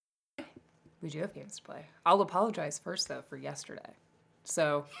We do have games to play. I'll apologize first, though, for yesterday.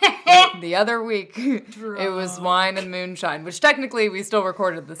 So, the other week, it was wine and moonshine, which technically we still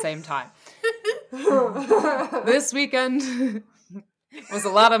recorded at the same time. This weekend was a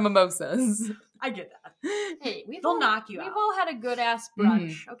lot of mimosas. I get that. Hey, They'll knock you out. We've all had a good-ass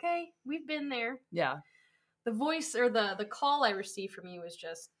brunch, okay? We've been there. Yeah. The voice, or the call I received from you was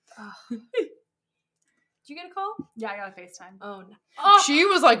just... Did you get a call? Yeah, I got a FaceTime. Oh, no. Oh! She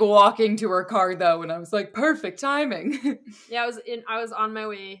was, like, walking to her car, though, and I was like, perfect timing. Yeah, I was on my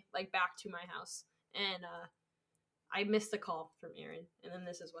way, like, back to my house, and I missed a call from Aaron, and then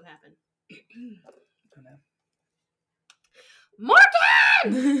this is what happened. Oh, no.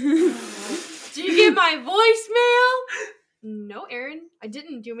 Morgan! Did you get my voicemail? No, Aaron, I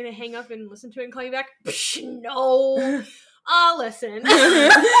didn't. Do you want me to hang up and listen to it and call you back? No. I'll listen.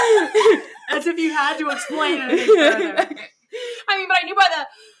 As if you had to explain anything further. I mean, but I knew by the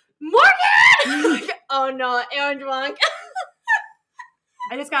Morgan! Oh no, Aaron drunk.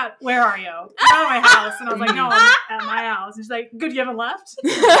 I just got, where are you? I'm out of my house. And I was like, no, I'm at my house. And she's like, good, you haven't left?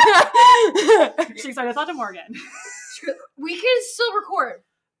 She's like, I thought to Morgan. We can still record.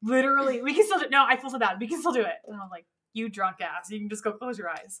 Literally, we can still do it. No, I feel so bad. We can still do it. And I was like, you drunk ass. You can just go close your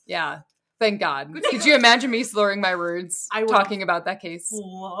eyes. Yeah. Thank God. Could you imagine me slurring my words talking about that case?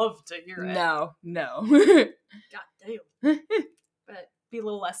 Love to hear it. No. God damn. But be a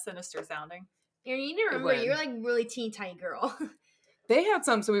little less sinister sounding. Aaron, you need to remember, you're like really teeny tiny girl. They had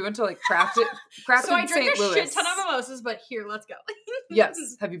some, so we went to like Crafted so I drank St. Louis. a shit ton of mimosas, but here, let's go. Yes.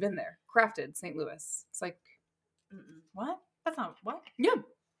 Have you been there? Crafted St. Louis. It's like... What? That's not... What? Yeah.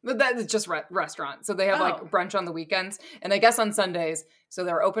 But that's just restaurant. So they have like brunch on the weekends and I guess on Sundays. So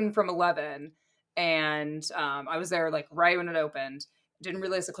they're open from 11 and I was there like right when it opened. Didn't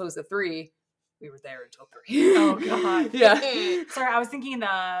realize it closed at 3. We were there until 3. Oh God. Yeah. Sorry, I was thinking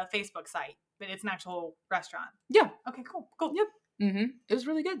the Facebook site, but it's an actual restaurant. Yeah. Okay, cool. Yep. Mm-hmm. It was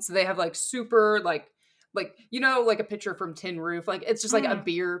really good. So they have like super like, you know, like a pitcher from Tin Roof. Like, it's just like a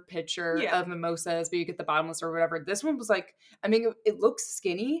beer pitcher of mimosas, but you get the bottomless or whatever. This one was like, I mean, it looks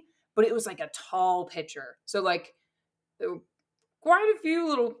skinny, but it was like a tall pitcher. So like, there were quite a few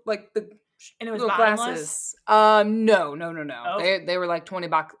little, like the and it was little bottomless? glasses. No. Oh. They were like $20 a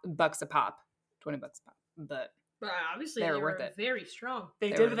pop. $20 a pop. But obviously they were worth it. Very strong. They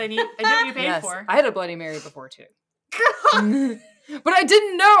did what they did what you paid for. I had a Bloody Mary before too. But I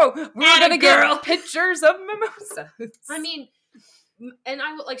didn't know we were gonna get pictures of mimosas. I mean, and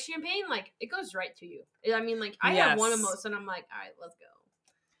I like champagne, like it goes right to you. I mean, like I had one mimosa and I'm like, all right, let's go.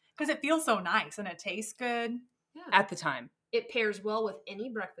 Because it feels so nice and it tastes good. Yeah. At the time, it pairs well with any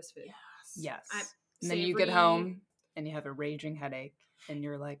breakfast food. Yes. And then you get home and you have a raging headache and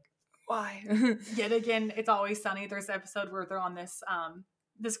you're like, why? Yet again, It's Always Sunny. There's an episode where they're on this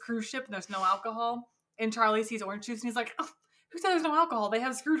this cruise ship and there's no alcohol. And Charlie sees orange juice and he's like, oh, who said there's no alcohol? They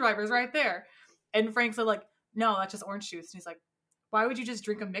have screwdrivers right there. And Frank's like, no, that's just orange juice. And he's like, why would you just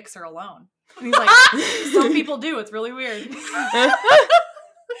drink a mixer alone? And he's like, some people do. It's really weird.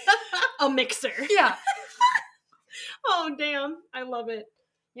 A mixer. Yeah. Oh, damn. I love it.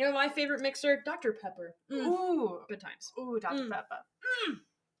 You know my favorite mixer? Dr. Pepper. Ooh. Good times. Ooh, Dr. Pepper.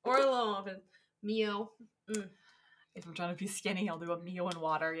 Or a little of it. Mio. If I'm trying to be skinny, I'll do a Mio and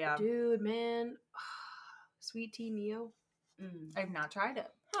water, yeah. Dude, man. Sweet tea Mio. I've not tried it.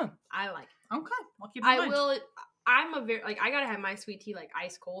 Huh. I like it. Okay. I'll keep it in mind. I'm a very, like, I gotta have my sweet tea, like,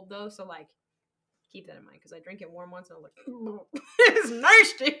 ice cold, though, so, like, keep that in mind, because I drank it warm once, and I was like, it's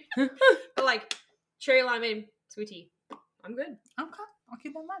nasty! But, like, cherry limeade, sweet tea, I'm good. Okay. I'll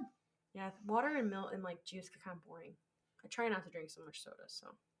keep that in mind. Yeah, water and milk and, like, juice get kind of boring. I try not to drink so much soda,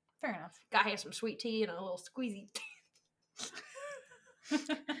 so. Fair enough. Gotta have some sweet tea and a little squeezy.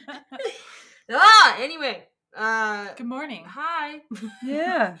 Anyway. Good morning. Hi.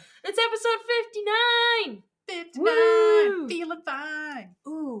 Yeah. It's episode 59. 59. Woo. Feeling fine.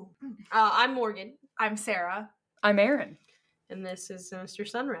 Ooh. I'm Morgan. I'm Sarah. I'm Aaron. And this is Mr.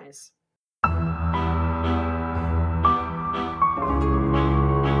 Sunrise. I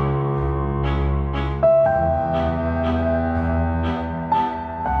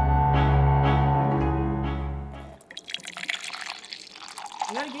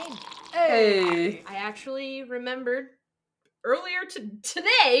got a game. Hey. I actually remembered earlier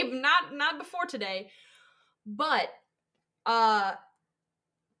today, not before today, but do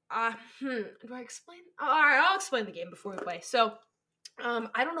I explain? All right, I'll explain the game before we play. So,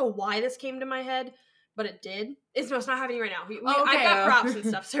 I don't know why this came to my head, but it did. It's not happening right now. I got props and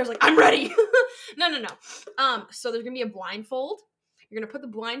stuff. Sarah's like, I'm ready. No. So there's gonna be a blindfold. You're gonna put the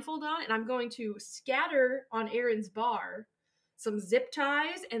blindfold on, and I'm going to scatter on Aaron's bar some zip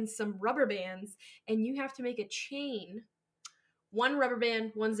ties, and some rubber bands, and you have to make a chain. 1 rubber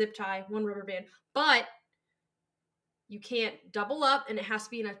band, 1 zip tie, 1 rubber band, but you can't double up, and it has to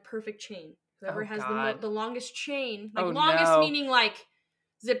be in a perfect chain. Whoever has the longest chain, like longest meaning like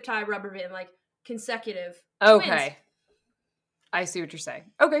zip tie, rubber band, like consecutive. Okay. Wins. I see what you're saying.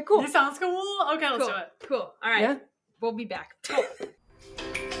 Okay, cool. This sounds cool. Okay, let's do it. Cool. All right. Yeah. We'll be back. Cool.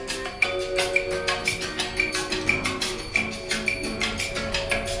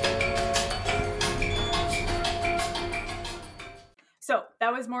 So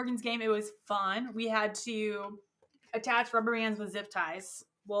that was Morgan's game. It was fun. We had to attach rubber bands with zip ties.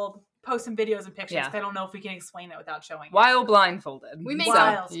 We'll post some videos and pictures. I don't know if we can explain it without showing it. While blindfolded. We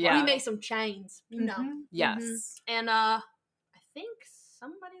made some chains. You know. Mm-hmm. Yes. Mm-hmm. And I think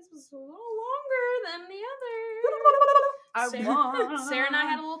somebody's was a little longer than the other. Sarah and I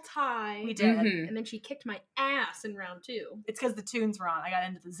had a little tie. We did. Mm-hmm. And then she kicked my ass in round 2. It's because the tunes were on. I got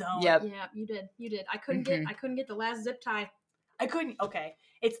into the zone. Yep. Yeah, you did. I couldn't get the last zip tie. I couldn't. Okay.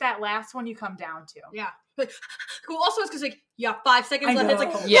 It's that last one you come down to. Yeah. Like, cool. Also, it's because like you have 5 seconds left. It's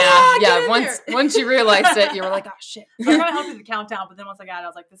like Once you realized it, you were like, oh shit. I was trying to help you with the countdown, but then once I got it, I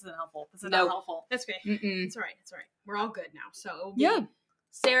was like, this isn't helpful. This is not helpful. That's okay. Mm-mm. It's all right. We're all good now. So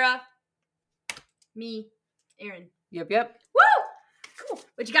Sarah, me, Aaron. Yep. Woo! Cool.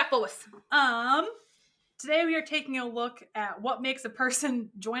 What you got for us? Today we are taking a look at what makes a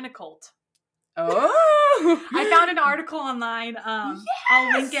person join a cult. Oh. I found an article online. I'll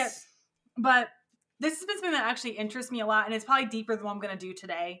link it. But this has been something that actually interests me a lot, and it's probably deeper than what I'm going to do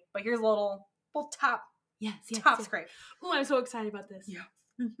today. But here's a little top scrape. Oh, I'm so excited about this. Yeah.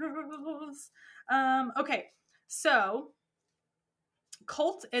 Okay. So,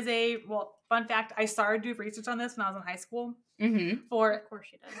 cult is fun fact, I started to do research on this when I was in high school. Mm-hmm. Of course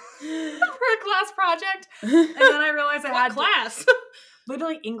you did. For a class project. And then I realized I had class?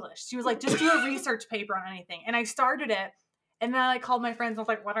 Literally English. She was like, just do a research paper on anything. And I started it. And then I called my friends and I was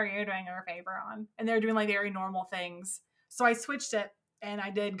like, what are you doing a paper on? And they were doing like very normal things. So I switched it and I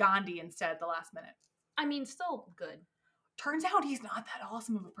did Gandhi instead at the last minute. I mean, still good. Turns out he's not that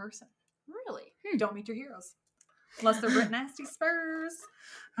awesome of a person. Really? Don't meet your heroes. Unless they're Brit Nasty Spurs.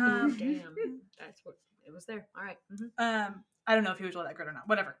 Damn. That's what it was there. All right. Mm-hmm. I don't know if he was really that good or not.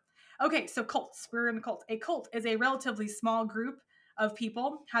 Whatever. Okay, so cults. We're in a cult. A cult is a relatively small group of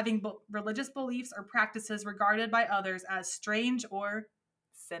people having religious beliefs or practices regarded by others as strange or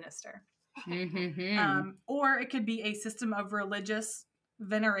sinister. Mm-hmm. Or it could be a system of religious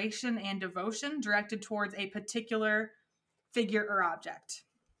veneration and devotion directed towards a particular figure or object.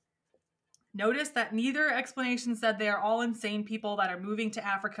 Notice that neither explanation said they are all insane people that are moving to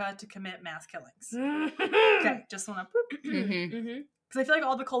Africa to commit mass killings. Okay, just want to... Because I feel like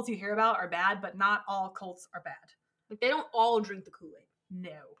all the cults you hear about are bad, but not all cults are bad. Like, they don't all drink the Kool-Aid. No.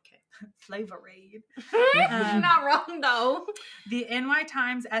 Okay. Flavor-Aid. Not wrong, though. The NY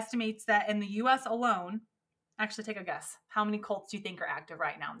Times estimates that in the U.S. alone, actually take a guess, how many cults do you think are active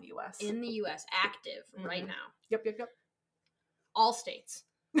right now in the U.S.? In the U.S., active right now. Yep. All states.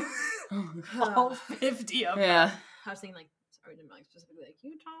 All 50 of them. Yeah. I was thinking, like, sorry, didn't like specifically like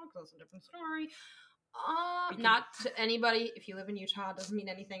Utah, because that's a different story. Not to anybody. If you live in Utah, it doesn't mean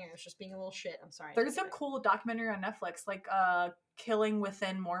anything. I was just being a little shit. I'm sorry. There's a cool documentary on Netflix, like Killing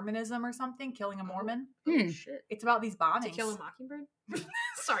Within Mormonism or something. Killing a Mormon. Oh, shit. It's about these bombings. To Kill a Mockingbird?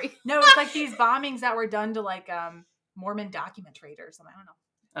 Sorry. No, it's like these bombings that were done to like Mormon documentrators or something. I don't know.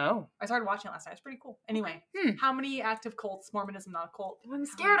 Oh. I started watching it last night. It's pretty cool. Anyway, how many active cults? Mormonism not a cult. I'm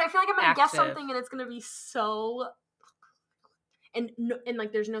scared. I feel like I'm going to guess something and it's going to be so... And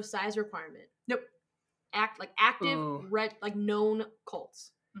like there's no size requirement. Nope. Active, like known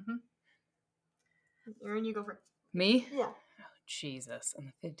cults. Mm-hmm. Aaron, you go for it. Me? Yeah. Oh, Jesus. In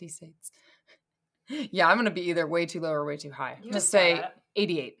the 50 states. Yeah, I'm going to be either way too low or way too high. Just say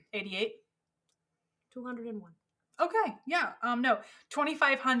 88. 88? 201. Okay, yeah. No,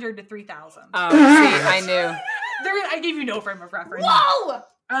 2,500 to 3,000. Oh, see, I knew. I gave you no frame of reference. Whoa!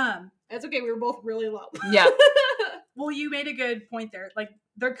 That's okay. We were both really low. Yeah. Well, you made a good point there. Like,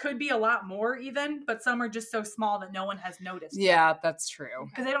 there could be a lot more even, but some are just so small that no one has noticed. Yeah, that's true.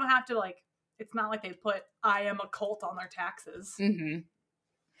 Because they don't have to, like, it's not like they put, I am a cult on their taxes. Mm-hmm.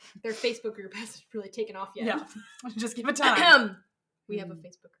 Their Facebook group hasn't really taken off yet. Yeah. Just give it time. We have a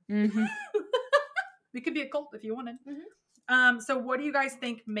Facebook group. Mm-hmm. We could be a cult if you wanted. Mm-hmm. So what do you guys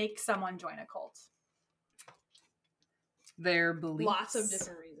think makes someone join a cult? Their beliefs. Lots of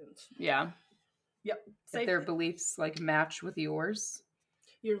different reasons. Yeah. Yep. If their beliefs like match with yours.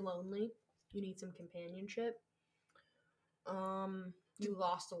 You're lonely. You need some companionship. You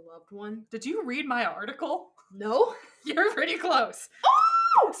lost a loved one. Did you read my article? No. You're pretty close.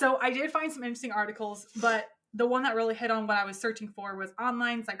 Oh! So I did find some interesting articles, but the one that really hit on what I was searching for was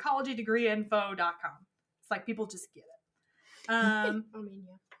onlinepsychologydegreeinfo.com. It's like people just get it. I mean,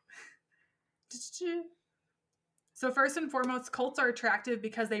 yeah. So first and foremost, cults are attractive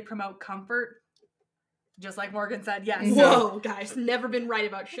because they promote comfort. Just like Morgan said, yes. Whoa, guys, never been right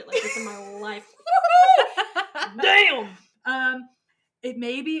about shit like this in my life. Damn! It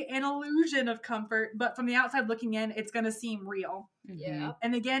may be an illusion of comfort, but from the outside looking in, it's going to seem real. Yeah.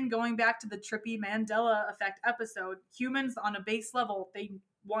 And again, going back to the trippy Mandela effect episode, humans on a base level, they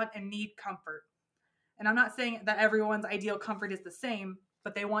want and need comfort. And I'm not saying that everyone's ideal comfort is the same,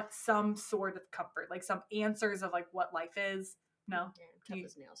 but they want some sort of comfort, like some answers of like what life is. No, yeah, tough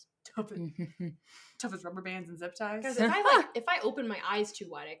as nails, tough as rubber bands and zip ties. Because if I open my eyes too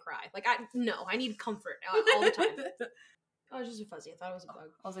wide, I cry. Like I need comfort all the time. Oh, it was just a fuzzy. I thought it was a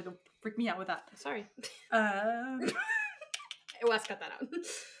bug. I was like, don't freak me out with that. Sorry. Let's cut that out.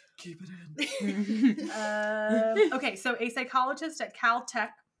 Keep it in. Okay, so a psychologist at Caltech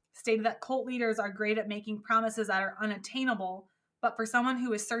stated that cult leaders are great at making promises that are unattainable, but for someone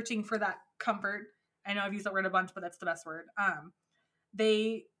who is searching for that comfort, I know I've used that word a bunch, but that's the best word.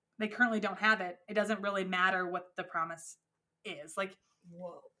 They currently don't have it. It doesn't really matter what the promise is. Like,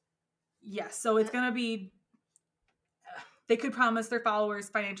 whoa. Yes, so it's going to be, they could promise their followers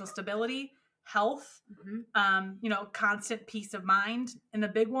financial stability, health, constant peace of mind, and the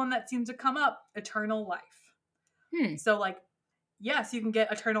big one that seems to come up, eternal life. So like, yes, you can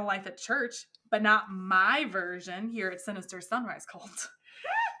get eternal life at church, but not my version here at Sinister Sunrise Cult.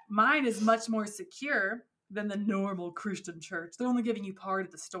 Mine is much more secure than the normal Christian church. They're only giving you part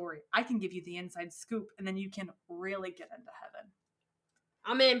of the story. I can give you the inside scoop, and then you can really get into heaven.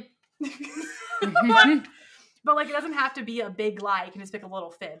 I'm in. But like, it doesn't have to be a big lie. You can just pick a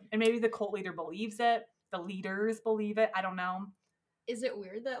little fib. And maybe the cult leader believes it. The leaders believe it. I don't know. Is it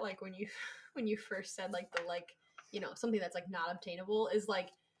weird that like when you first said like the like, something that's like not obtainable is like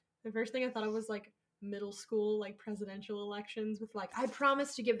the first thing I thought of was like middle school like presidential elections with like, I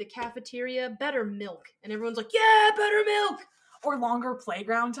promise to give the cafeteria better milk, and everyone's like, yeah, better milk, or longer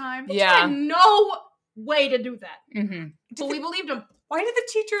playground time. Yeah, no way to do that. But we believed them. Why did the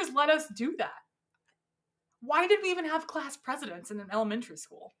teachers let us do that? Why did we even have class presidents in an elementary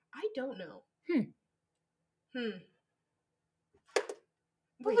school? I don't know.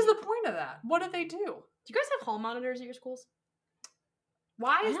 What was the point of that? What did they do? Do you guys have hall monitors at your schools?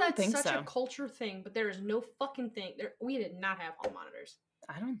 Why is that such a culture thing, but there is no fucking thing? We did not have hall monitors.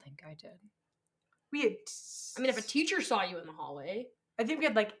 I don't think I did. We had... I mean, if a teacher saw you in the hallway... I think we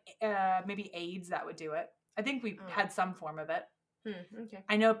had, like, maybe aides that would do it. I think we had some form of it. Okay.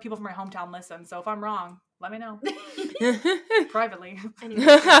 I know people from my hometown listen, so if I'm wrong, let me know. Privately. Anyway,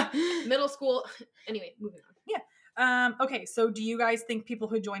 middle school... Anyway, moving on. Yeah. Okay, so do you guys think people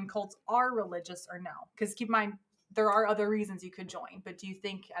who join cults are religious or no? Because keep in mind, there are other reasons you could join, but do you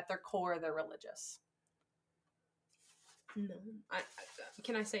think at their core they're religious? No.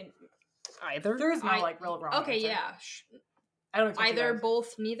 Can I say either? There's no like real wrong. Okay, answer. yeah. I don't expect either,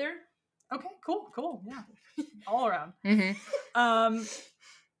 both, neither. Okay, cool. Yeah. All around.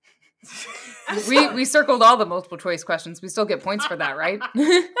 We circled all the multiple choice questions. We still get points for that, right?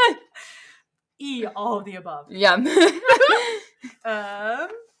 All of the above. Yeah.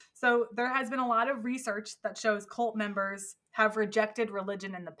 So there has been a lot of research that shows cult members have rejected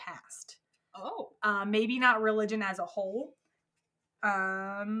religion in the past. Oh. Maybe not religion as a whole.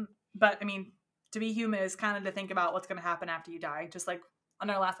 But I mean, to be human is kind of to think about what's going to happen after you die. Just like on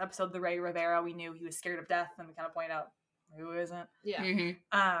our last episode, the Ray Rivera, we knew he was scared of death, and we kind of point out who isn't. Yeah.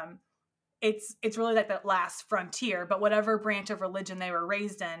 It's really like that last frontier, but whatever branch of religion they were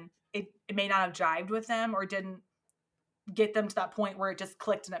raised in, it may not have jived with them or didn't get them to that point where it just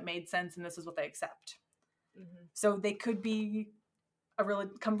clicked and it made sense and this is what they accept. So they could be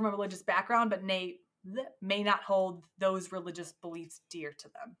come from a religious background, but may not hold those religious beliefs dear to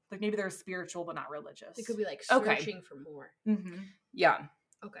them. Like maybe they're spiritual but not religious. They could be like searching for more. Yeah.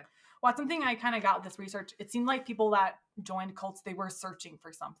 Okay. Well, something I kind of got with this research, it seemed like people that joined cults, they were searching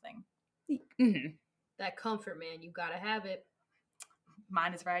for something. That comfort, man, you gotta have it.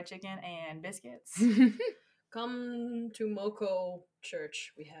 Mine is fried chicken and biscuits. Come to Moco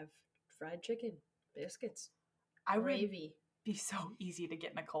Church. We have fried chicken, biscuits, gravy. Be so easy to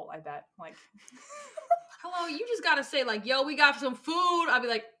get in a cult, I bet. Like, hello, you just gotta say like, yo, we got some food. I'll be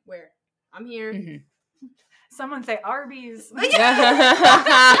like, where? I'm here. Someone say Arby's.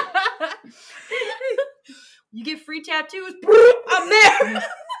 You get free tattoos. I'm there.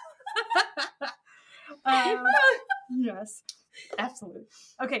 Yes, absolutely.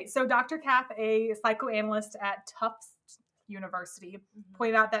 so Dr. Kath, a psychoanalyst at Tufts University,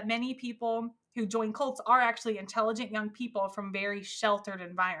 pointed out that many people who join cults are actually intelligent young people from very sheltered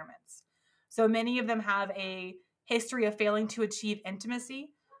environments. So many of them have a history of failing to achieve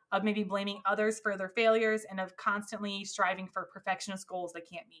intimacy, of maybe blaming others for their failures, and of constantly striving for perfectionist goals they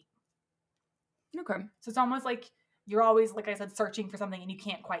can't meet. Okay. So it's almost like you're always, like I said, searching for something and you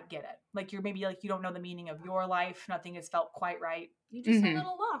can't quite get it. Like you're maybe like you don't know the meaning of your life. Nothing has felt quite right. You're just a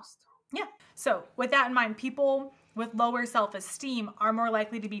little lost. Yeah. So with that in mind, people with lower self-esteem are more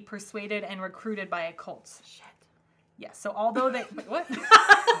likely to be persuaded and recruited by a cult. Shit. Yes. So although they... Wait, what?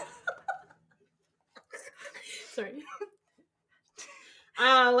 Sorry.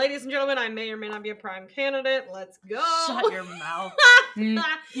 Ladies and gentlemen, I may or may not be a prime candidate. Let's go. Shut your mouth.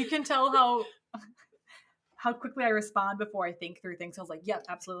 You can tell how quickly I respond before I think through things. I was like, yep,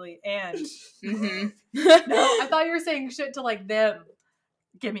 absolutely. And no, I thought you were saying shit to like them.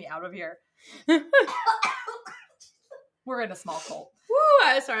 Get me out of here. We're in a small cult.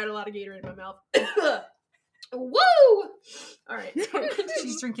 Woo! Sorry, I had a lot of Gatorade in my mouth. Woo! All right.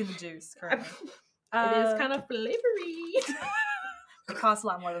 She's drinking the juice currently. It is kind of flavory. It costs a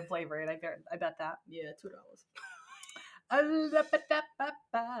lot more than flavoring. I bet that. Yeah, $2.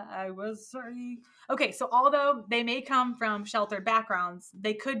 I was sorry. Okay, so although they may come from sheltered backgrounds,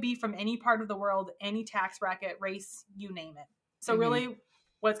 they could be from any part of the world, any tax bracket, race, you name it. So really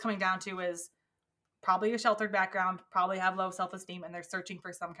what it's coming down to is probably a sheltered background, probably have low self-esteem, and they're searching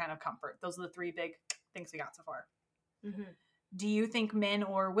for some kind of comfort. Those are the three big things we got so far. Do you think men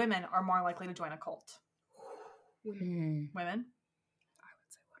or women are more likely to join a cult? Women? I would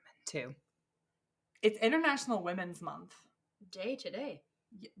say women too. It's International Women's Month. Day to day.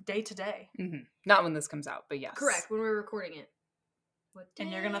 Day to day. Not when this comes out, but yes. Correct, when we're recording it.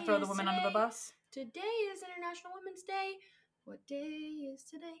 And you're going to throw the women under the bus? Today is International Women's Day. What day is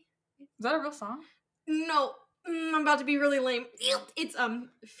today? Is that a real song? No. I'm about to be really lame. It's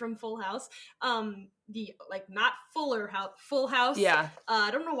from Full House. The not Full House. Yeah.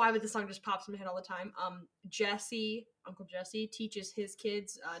 I don't know why, but this song just pops in my head all the time. Uncle Jesse teaches his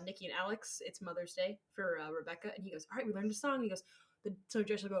kids, Nikki and Alex. It's Mother's Day for Rebecca, and he goes, "All right, we learned a song." And he goes, so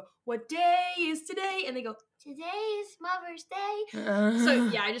Jesse will go, "What day is today?" And they go, "Today is Mother's Day." So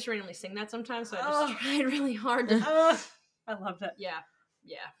yeah, I just randomly sing that sometimes. So I just tried really hard to. I loved it. Yeah,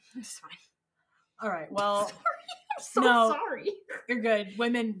 it's fine. All right, well. Sorry. I'm so sorry. You're good.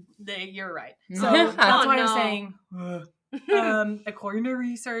 Women, you're right. So that's why I'm saying, according to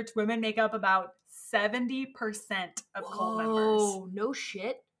research, women make up about 70% of cult members. Oh, no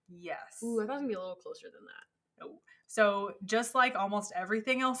shit. Yes. Ooh, I thought it was going to be a little closer than that. No. So just like almost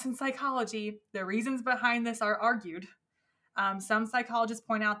everything else in psychology, the reasons behind this are argued. Some psychologists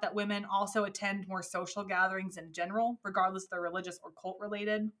point out that women also attend more social gatherings in general, regardless if they're religious or cult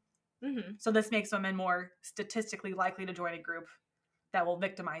related. So this makes women more statistically likely to join a group that will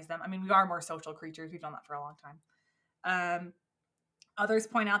victimize them. I mean, we are more social creatures. We've done that for a long time. Others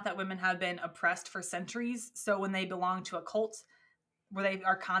point out that women have been oppressed for centuries. So when they belong to a cult where they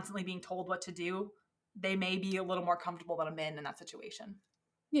are constantly being told what to do, they may be a little more comfortable than a man in that situation.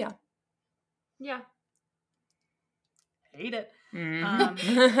 Yeah. Hate it. I'm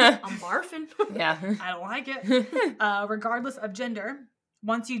barfing. Yeah. I don't like it. Regardless of gender,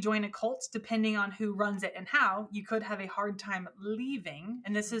 once you join a cult, depending on who runs it and how, you could have a hard time leaving.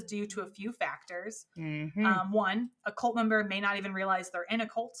 And this is due to a few factors. One, a cult member may not even realize they're in a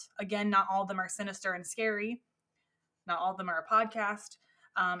cult. Again, not all of them are sinister and scary. Not all of them are a podcast.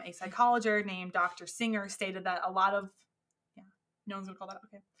 A psychologist named Dr. Singer stated that a lot of... Yeah, no one's going to call that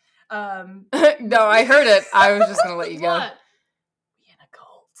okay. No, I heard it. I was just going to let you go. What? We in a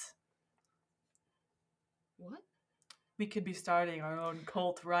cult. What? We could be starting our own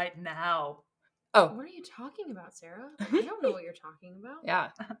cult right now. Oh. What are you talking about, Sarah? I don't know what you're talking about. Yeah.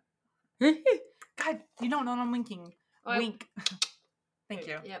 God, you don't know I'm winking. Oh, Wink. Thank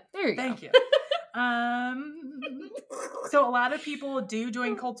you. Yep. There you go. Thank you. So a lot of people do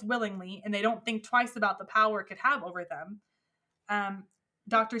join cults willingly, and they don't think twice about the power it could have over them.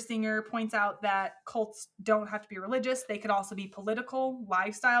 Dr. Singer points out that cults don't have to be religious. They could also be political,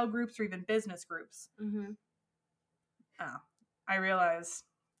 lifestyle groups, or even business groups. Oh, I realize.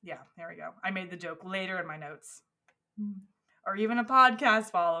 Yeah, there we go. I made the joke later in my notes. Or even a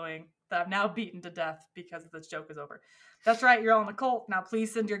podcast following that I've now beaten to death because this joke is over. That's right, you're all in a cult. Now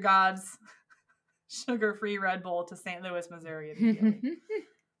please send your gods sugar-free Red Bull to St. Louis, Missouri immediately.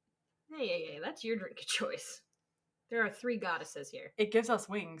 Hey, that's your drink of choice. There are 3 goddesses here. It gives us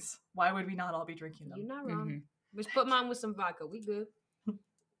wings. Why would we not all be drinking them? You're not wrong. Just put mine with some vodka. We good.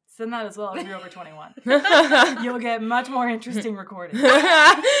 Send that as well if you're over 21. You'll get much more interesting recordings.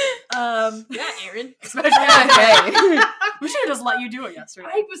 Yeah, Aaron. Especially we should have just let you do it yesterday.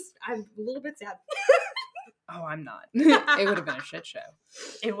 I'm a little bit sad. Oh, I'm not. It would have been a shit show.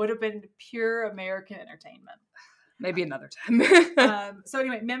 It would have been pure American entertainment. Maybe another time. So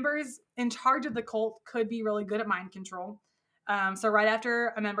anyway, members in charge of the cult could be really good at mind control. So right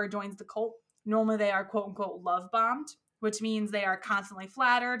after a member joins the cult, normally they are quote unquote love bombed, which means they are constantly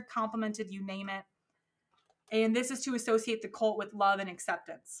flattered, complimented, you name it. And this is to associate the cult with love and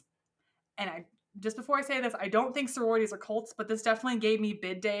acceptance. And just before I say this, I don't think sororities are cults, but this definitely gave me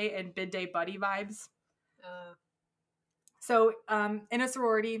Bid Day and Bid Day buddy vibes. So in a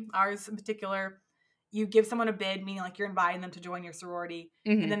sorority, ours in particular, you give someone a bid, meaning like you're inviting them to join your sorority.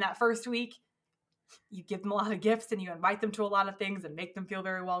 Mm-hmm. And then that first week, you give them a lot of gifts and you invite them to a lot of things and make them feel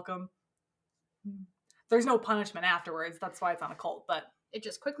very welcome. There's no punishment afterwards. That's why it's on a cult, but it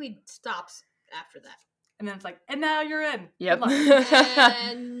just quickly stops after that. And then it's like, and now you're in. Yep.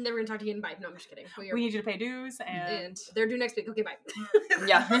 And never gonna talk to you and bye. No, I'm just kidding. We need you to pay dues and they're due next week. Okay, bye.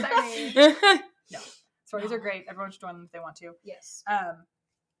 Yeah. No. Stories are great. Everyone should join them if they want to. Yes.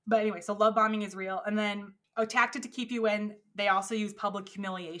 But anyway, so love bombing is real. And then a tactic to keep you in, they also use public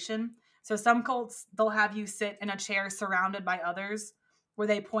humiliation. So some cults, they'll have you sit in a chair surrounded by others where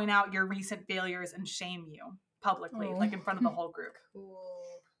they point out your recent failures and shame you publicly, like in front of the whole group.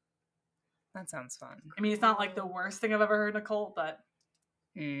 Cool. That sounds fun. I mean, it's not like the worst thing I've ever heard in a cult, but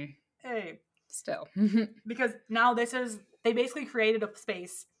hey. Still. Because now they basically created a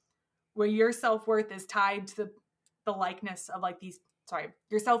space where your self-worth is tied to the likeness of like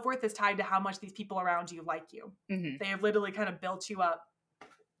your self-worth is tied to how much these people around you like you. Mm-hmm. They have literally kind of built you up.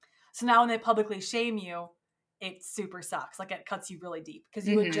 So now when they publicly shame you, it super sucks. Like it cuts you really deep because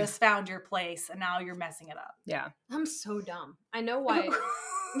you had just found your place and now you're messing it up. Yeah. I'm so dumb. I know why.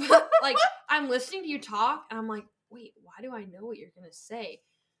 Like I'm listening to you talk and I'm like, wait, why do I know what you're going to say?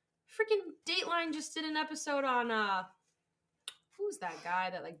 Freaking Dateline just did an episode on, who's that guy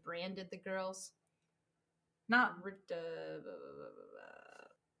that like branded the girls? Not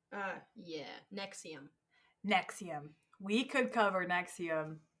yeah, Nexium. We could cover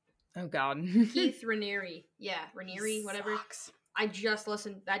Nexium. Oh God. Keith Raniere. Yeah, Raniere, whatever. Sucks. I just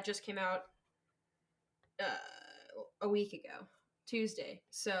listened. That just came out a week ago, Tuesday.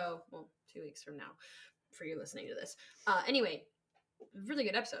 So, 2 weeks from now, for you listening to this. Anyway, really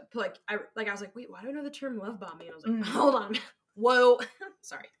good episode. Like I was like, wait, why do I know the term love bombing? And I was like, hold on, whoa,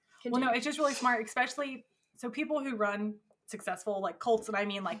 sorry. Continue. Well, no, it's just really smart, especially so people who run successful like cults, and I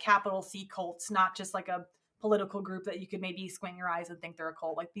mean like capital C cults, not just like a political group that you could maybe squint your eyes and think they're a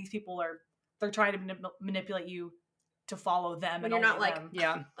cult. Like these people they're trying to manipulate you to follow them. But and you're not like, them.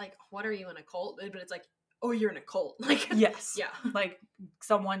 Yeah, like what are you in a cult? But it's like, oh, you're in a cult. Like yes, yeah, like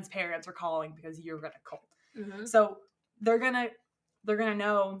someone's parents are calling because you're in a cult. Mm-hmm. So they're gonna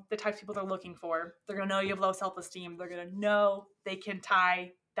know the types of people they're looking for. They're gonna know you have low self-esteem. They're gonna know they can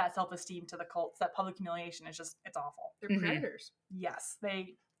tie that self-esteem to the cults. That public humiliation is just, it's awful. They're predators. Yes,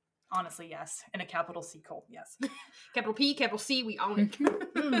 they honestly, yes. In a capital C cult, yes. Capital P, capital C, we own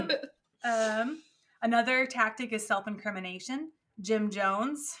it. Another tactic is self-incrimination. Jim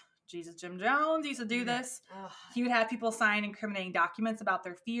Jones used to do this. He would have people sign incriminating documents about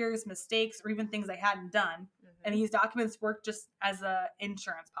their fears, mistakes, or even things they hadn't done. And these documents work just as an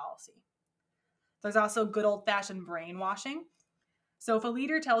insurance policy. There's also good old-fashioned brainwashing. So if a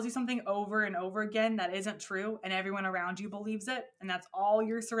leader tells you something over and over again that isn't true and everyone around you believes it, and that's all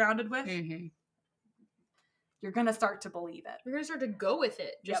you're surrounded with, you're going to start to believe it. You're going to start to go with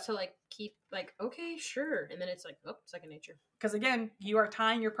it just to like keep like, okay, sure. And then it's like, oh, second nature. Because again, you are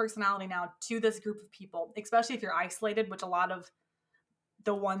tying your personality now to this group of people, especially if you're isolated, which a lot of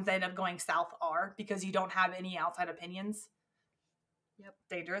the ones that end up going south are because you don't have any outside opinions. Yep.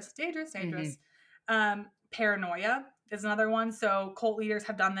 Dangerous. Paranoia is another one. So cult leaders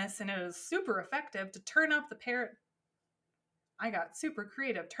have done this and it is super effective to turn up I got super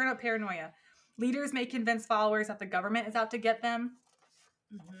creative. Turn up paranoia. Leaders may convince followers that the government is out to get them.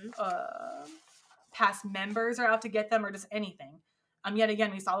 Past members are out to get them or just anything. Yet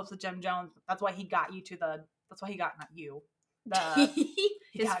again, we saw this with Jim Jones. That's why he got you not you.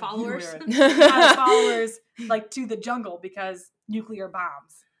 His followers. His followers like to the jungle because nuclear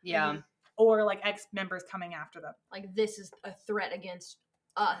bombs. Yeah. Or like ex-members coming after them. Like this is a threat against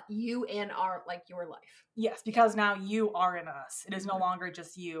you and your life. Yes, because now you are in us. It is no longer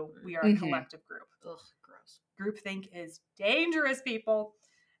just you. We are a collective group. Ugh, gross. Groupthink is dangerous, people.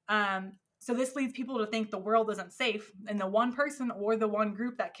 So this leads people to think the world isn't safe, and the one person or the one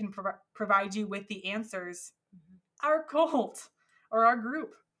group that can provide you with the answers, our cult or our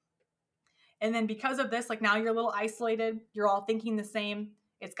group. And then because of this, like now you're a little isolated. You're all thinking the same.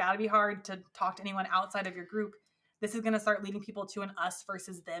 It's got to be hard to talk to anyone outside of your group. This is going to start leading people to an us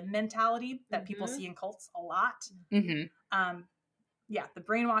versus them mentality that people see in cults a lot. Yeah, the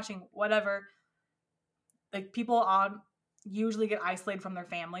brainwashing, whatever. Like people usually get isolated from their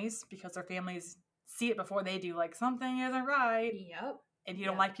families because their families see it before they do. Like something isn't right. Yep. And you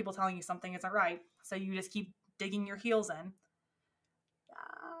don't like people telling you something isn't right. So you just keep digging your heels in.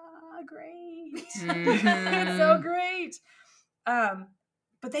 Great. It's so great.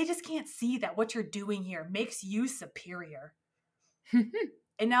 But they just can't see that what you're doing here makes you superior.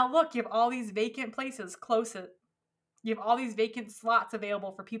 And now look, you have all these vacant places you have all these vacant slots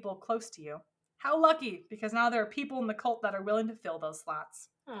available for people close to you. How lucky, because now there are people in the cult that are willing to fill those slots.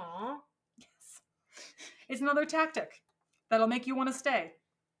 Aww. Yes. It's another tactic that'll make you want to stay.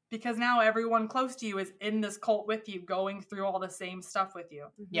 Because now everyone close to you is in this cult with you, going through all the same stuff with you.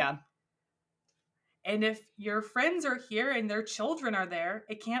 Yeah. And if your friends are here and their children are there,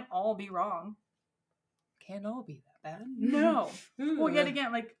 it can't all be wrong. Can't all be that bad. No. Well, yet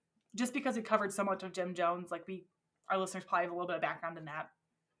again, like, just because we covered so much of Jim Jones, like our listeners probably have a little bit of background in that.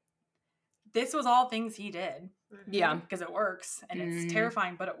 This was all things he did. Yeah. Because it works. And it's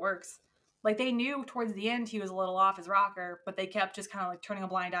terrifying, but it works. Like, they knew towards the end he was a little off his rocker, but they kept just kind of like turning a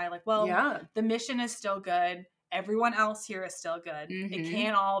blind eye. Like, well, the mission is still good. Everyone else here is still good. It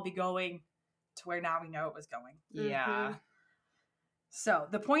can't all be going to where now we know it was going. Yeah. So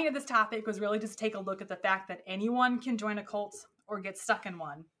the point of this topic was really just to take a look at the fact that anyone can join a cult or get stuck in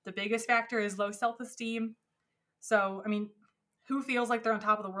one. The biggest factor is low self-esteem. So, I mean, who feels like they're on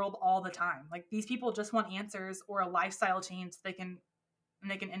top of the world all the time? Like, these people just want answers or a lifestyle change so they can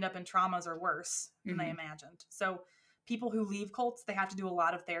end up in traumas or worse than they imagined. So people who leave cults, they have to do a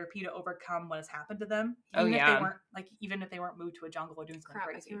lot of therapy to overcome what has happened to them. Even if they weren't moved to a jungle or doing something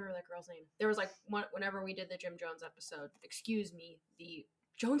crazy. I can't remember that girl's name. There was like whenever we did the Jim Jones episode, the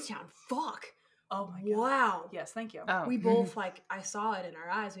Jonestown. Fuck. Oh my god. Wow. Yes, thank you. We both I saw it in our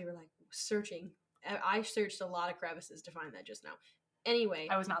eyes. We were like searching. I searched a lot of crevices to find that just now. Anyway,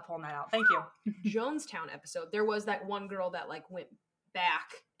 I was not pulling that out. Thank you. Jonestown episode. There was that one girl that like went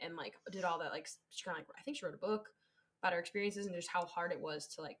back and like did all that, like she kind of like, I think she wrote a book about her experiences and just how hard it was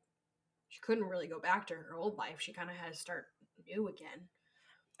to like, she couldn't really go back to her old life. She kind of had to start new again.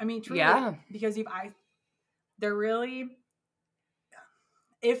 I mean, truly, because they're really,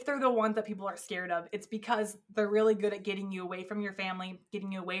 if they're the ones that people are scared of, it's because they're really good at getting you away from your family,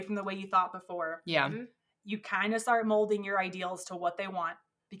 getting you away from the way you thought before. Yeah. You kind of start molding your ideals to what they want.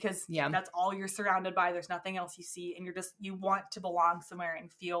 Because that's all you're surrounded by. There's nothing else you see. And you want to belong somewhere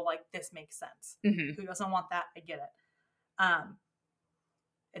and feel like this makes sense. Who doesn't want that? I get it.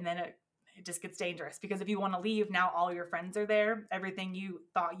 And then it just gets dangerous. Because if you want to leave, now all your friends are there. Everything you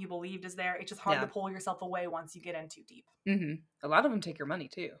thought you believed is there. It's just hard to pull yourself away once you get in too deep. A lot of them take your money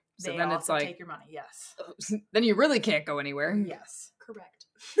too. So then it's like, take your money, yes. Then you really can't go anywhere. Yes. Correct.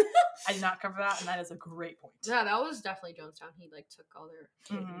 I did not cover that, and that is a great point. Yeah, that was definitely Jonestown. He like took all their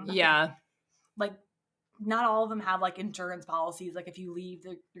Yeah. Like, not all of them have like insurance policies. Like, if you leave,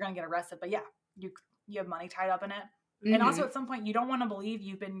 you're gonna get arrested. But yeah, you have money tied up in it. And also at some point, you don't want to believe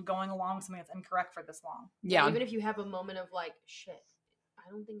you've been going along with something that's incorrect for this long. Yeah. Even if you have a moment of like, shit, I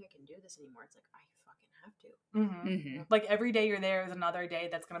don't think I can do this anymore. It's like, I fucking have to. Like, every day you're there is another day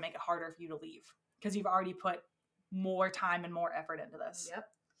that's going to make it harder for you to leave. Because you've already put more time and more effort into this. Yep.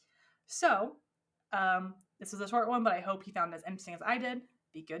 So, this was a short one, but I hope you found it as interesting as I did.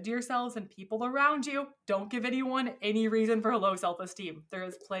 Be good to yourselves and people around you. Don't give anyone any reason for low self-esteem. There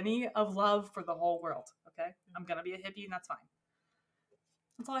is plenty of love for the whole world, okay? I'm going to be a hippie and that's fine.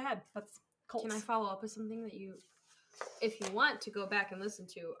 That's all I had. That's cults. Can I follow up with something that you, if you want to go back and listen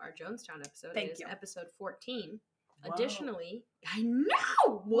to our Jonestown episode, it is episode 14. Whoa. Additionally, I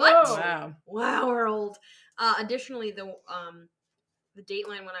know! What? Wow. Wow, we're old. Additionally, the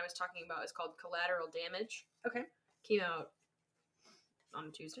Dateline one I was talking about is called Collateral Damage. Okay. Came out on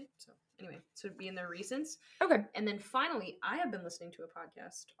Tuesday. So anyway, so it'd be in their recents. Okay. And then finally, I have been listening to a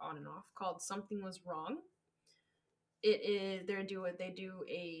podcast on and off called Something Was Wrong. It is,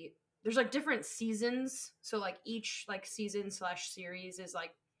 there's like different seasons. So like each like season/series is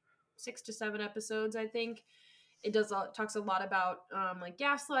like 6 to 7 episodes, I think. It talks a lot about like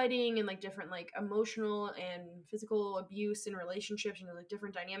gaslighting and like different like emotional and physical abuse in relationships and like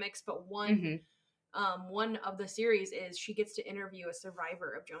different dynamics. But one of the series is she gets to interview a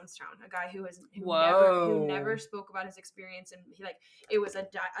survivor of Jonestown, a guy who never spoke about his experience, and he like it was a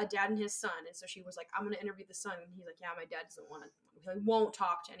dad and his son, and so she was like, I'm gonna interview the son, and he's like, yeah, my dad doesn't want to, he won't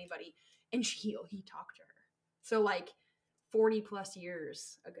talk to anybody, and he talked to her. So like 40 plus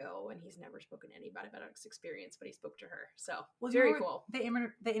years ago, and he's never spoken to anybody about his experience, but he spoke to her. So was very cool. They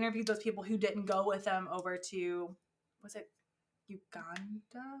interviewed those people who didn't go with them over to, was it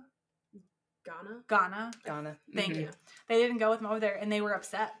Uganda? Ghana. Thank you. They didn't go with them over there, and they were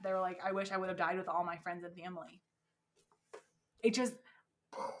upset. They were like, I wish I would have died with all my friends and family. It just,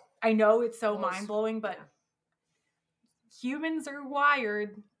 I know it's so mind-blowing, but humans are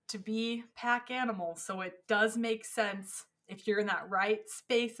wired to be pack animals, so it does make sense if you're in that right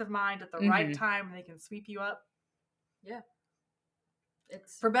space of mind at the right time, and they can sweep you up. Yeah.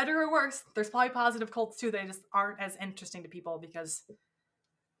 It's for better or worse. There's probably positive cults too. They just aren't as interesting to people because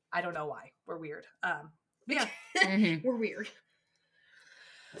I don't know why. We're weird. But yeah. We're weird.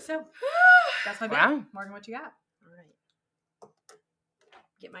 So that's my bit. Morgan, what you got? All right.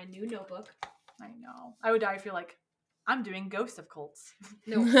 Get my new notebook. I know. I would die if you're like, I'm doing Ghosts of Cults.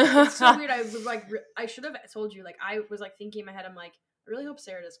 No, it's so weird. I was like, I should have told you. Like, I was like thinking in my head, I'm like, I really hope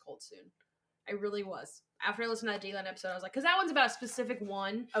Sarah does cult soon. I really was. After I listened to that Dayland episode, I was like, because that one's about a specific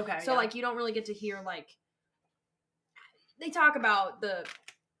one. Okay. So like, you don't really get to hear like, they talk about the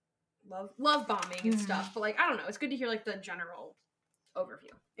love bombing and stuff, but like, I don't know. It's good to hear like the general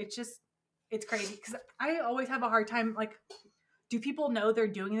overview. It's crazy because I always have a hard time. Like, do people know they're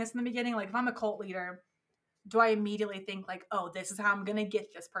doing this in the beginning? Like, if I'm a cult leader, do I immediately think like, oh, this is how I'm gonna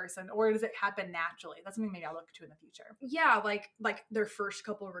get this person, or does it happen naturally? That's something maybe I'll look to in the future. Yeah, like their first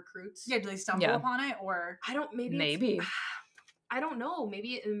couple of recruits. Yeah, do they stumble upon it, or I don't. Maybe. I don't know.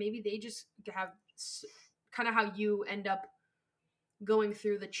 Maybe they just have kind of how you end up going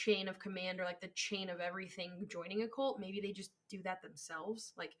through the chain of command or like the chain of everything joining a cult. Maybe they just do that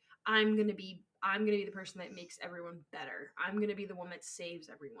themselves. Like, I'm gonna be the person that makes everyone better. I'm gonna be the one that saves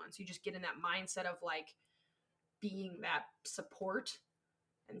everyone. So you just get in that mindset of like being that support,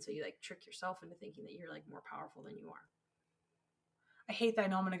 and so you like trick yourself into thinking that you're like more powerful than you are. I hate that I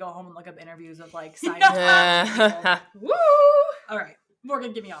know I'm gonna go home and look up interviews of like scientists. Woo! All right,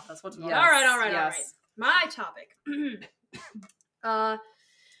 Morgan, get me off this. What's going on? All right. My topic.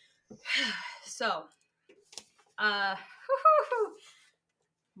 So,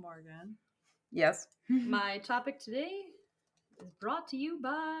 Morgan. Yes. My topic today is brought to you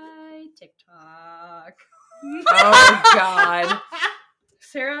by TikTok. Oh, God.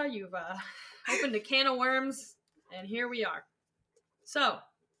 Sarah, you've opened a can of worms, and here we are. So,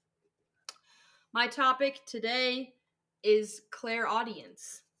 my topic today is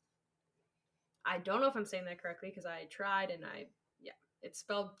clairaudience. I don't know if I'm saying that correctly, because I tried, and it's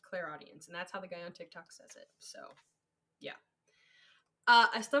spelled clairaudience, and that's how the guy on TikTok says it. So, yeah.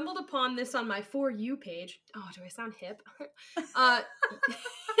 I stumbled upon this on my For You page. Oh, do I sound hip?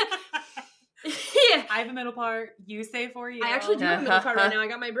 Yeah. I have a middle part. You say For You. I actually do have a middle part right now. I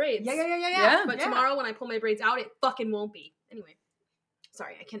got my braids. Yeah. But tomorrow when I pull my braids out, it fucking won't be. Anyway.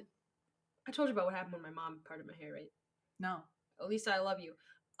 Sorry, I told you about what happened when my mom parted my hair, right? No. Lisa, I love you.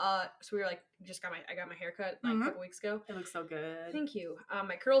 So we were like, I got my hair cut like a couple weeks ago. It looks so good. Thank you.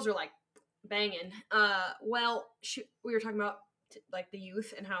 My curls are like banging. We were talking about like the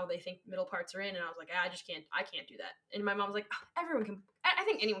youth and how they think middle parts are in, and I was like, I can't do that. And my mom was like, everyone can. I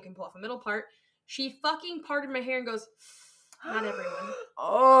think anyone can pull off a middle part. She fucking parted my hair and goes, not everyone.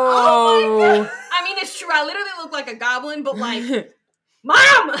 Oh my God. I mean, it's true. I literally look like a goblin, but like,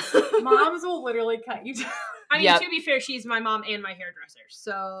 Mom! Moms will literally cut you down. I mean, to be fair, she's my mom and my hairdresser,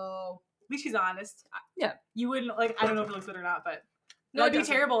 so at least she's honest. Yeah. You wouldn't, like, I don't know if it looks good or not, but no, it'd be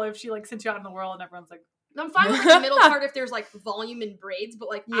terrible if she, like, sent you out in the world and everyone's like... I'm fine with like, the middle part if there's, like, volume in braids, but,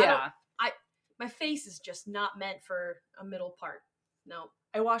 like, my face is just not meant for a middle part. No.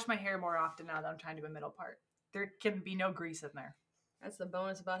 I wash my hair more often now that I'm trying to do a middle part. There can be no grease in there. That's the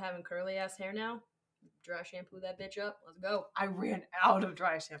bonus about having curly-ass hair now. Dry shampoo that bitch up. Let's go. I ran out of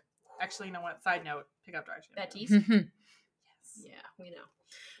dry shampoo. Actually, you know what? Side note, pick up dry shampoo. Batiste? Yes. Yeah, we know.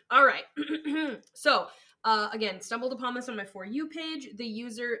 All right. So, again, stumbled upon this on my For You page. The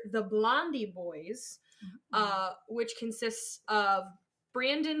user, The Blondie Boys, which consists of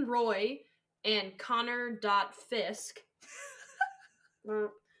Brandon Roy and Connor.Fisk.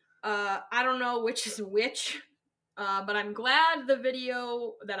 I don't know which is which, but I'm glad the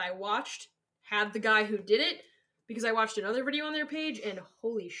video that I watched had the guy who did it, because I watched another video on their page, and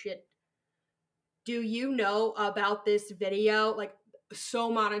holy shit. Do you know about this video? Like, so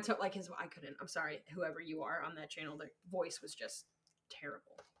monotone, like I'm sorry, whoever you are on that channel, the voice was just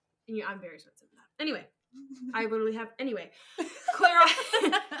terrible. And I'm very sensitive to that. Anyway, I literally have,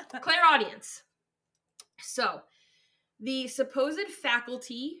 clairaudience. So, the supposed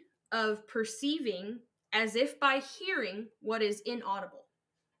faculty of perceiving as if by hearing what is inaudible.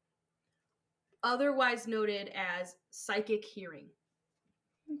 otherwise noted as psychic hearing.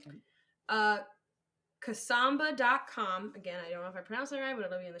 Okay. Kasamba.com, again, I don't know if I pronounced that right, but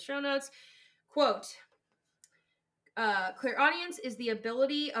it'll be in the show notes. Quote, clairaudience is the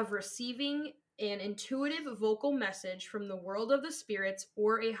ability of receiving an intuitive vocal message from the world of the spirits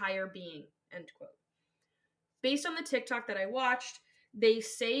or a higher being, end quote. Based on the TikTok that I watched, they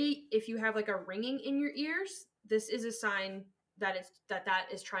say if you have like a ringing in your ears, this is a sign that that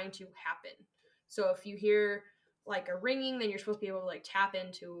is trying to happen. So if you hear like a ringing, then you're supposed to be able to like tap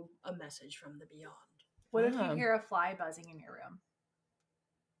into a message from the beyond. What if you hear a fly buzzing in your room?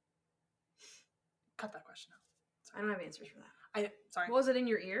 Cut that question out. I don't have answers for that. Sorry. Was it in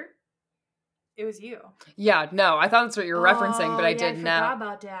your ear? It was you. Yeah, no, I thought that's what you were referencing, but I didn't know. I forgot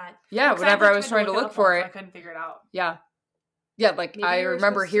about that. Yeah, whenever I was trying to look for it. I couldn't figure it out. Yeah. Yeah, like Maybe I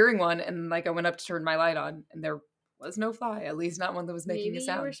remember hearing one and like I went up to turn my light on and there was no fly, at least not one that was making a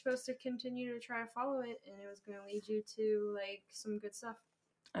sound. Maybe you were supposed to continue to try to follow it and it was going to lead you to like some good stuff.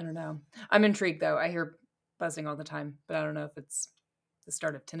 I don't know. I'm intrigued though. I hear buzzing all the time, but I don't know if it's the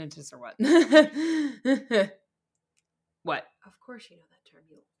start of tinnitus or what. What? Of course you know that term.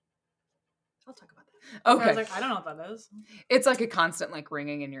 I'll talk about that. Okay. So I was like, I don't know what that is. It's like a constant like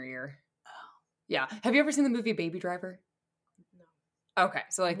ringing in your ear. Oh. Yeah. Have you ever seen the movie Baby Driver? No. Okay.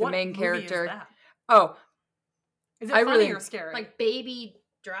 So like what the main movie character. Is that? Oh. Is it funny or scary? Like Baby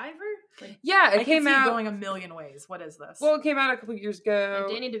Driver? Like, yeah, it came out going a million ways. What is this? Well, it came out a couple years ago.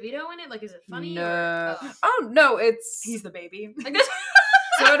 Danny DeVito in it? Like, is it funny? No. Or, oh no, he's the baby. Like this.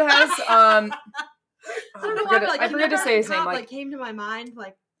 So it has I don't know why, but like I forget to say his name. Like came to my mind,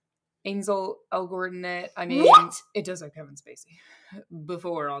 like Ansel Elgort in it. I mean, what? It does have Kevin Spacey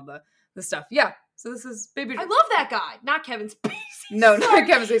before all the stuff. Yeah. So this is Baby. I love that guy, not Kevin Spacey. No, not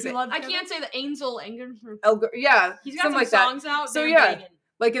Kevin Spacey. I can't say the Ansel Elgort. Yeah, he's got some like songs out. So yeah,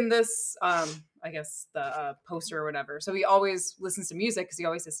 like in this, I guess the poster or whatever. So he always listens to music because he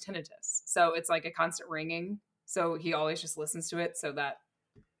always has tinnitus. So it's like a constant ringing. So he always just listens to it. So that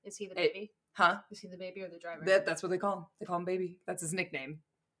is he the baby? Huh? Is he the baby or the driver? That's what they call him. They call him Baby. That's his nickname.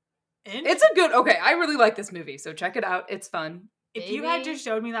 It's a good. Okay, I really like this movie. So check it out. It's fun. If you had just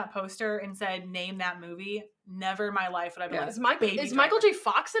showed me that poster and said, name that movie, never in my life would I be like, is Michael J.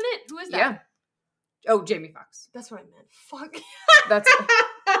 Fox in it? Who is that? Yeah. Oh, Jamie Foxx. That's what I meant. Fuck. That's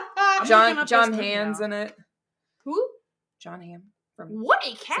John Hamm's in it. Who? John Hamm. What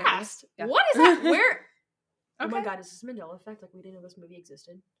a cast. Yeah. What is that? Where? Okay. Oh my god, is this Mandela effect? Like we didn't know this movie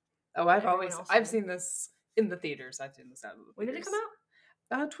existed. Oh, I've seen this in the theaters. I've seen this out of the theaters. When did it come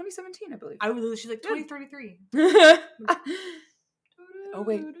out? 2017, I believe. She's like 2033. Oh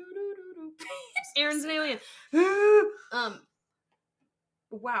wait. Aaron's an alien.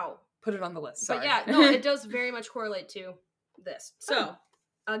 Wow. Put it on the list. Sorry. But yeah, no, it does very much correlate to this. So,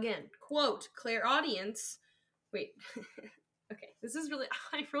 again, quote, clairaudience. Wait. Okay, this is really,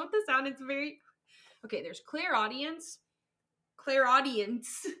 I wrote this down. It's very, okay, there's clairaudience.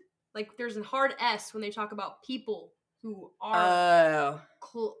 Like there's a hard S when they talk about people who are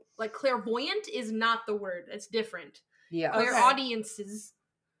like clairvoyant is not the word. It's different. Yeah. Clairaudiences.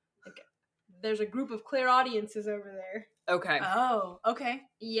 Okay. There's a group of clairaudiences over there. Okay. Oh, okay.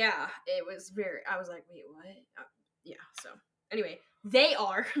 Yeah, it was I was like, wait, what? Yeah, so anyway, they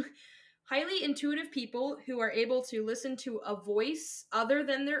are highly intuitive people who are able to listen to a voice other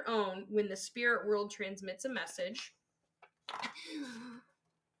than their own when the spirit world transmits a message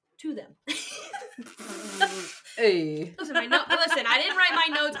to them. Hey. Listen, I didn't write my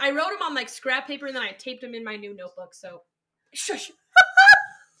notes. I wrote them on like scrap paper and then I taped them in my new notebook, so shush.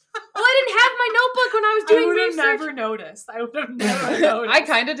 Well, I didn't have my notebook when I was doing research. I would have never noticed. I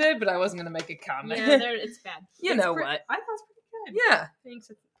kind of did, but I wasn't going to make a comment. Yeah, it's bad. You know what? I thought it was pretty good. Yeah.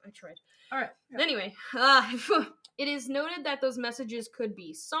 Thanks. I tried. All right. Yeah. Anyway, it is noted that those messages could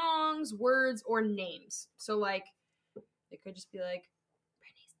be songs, words, or names. So, like, it could just be like,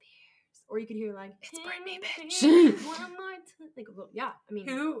 Britney Spears. Or you could hear, like, it's Britney, bitch. One more time. Like, well, yeah, I mean.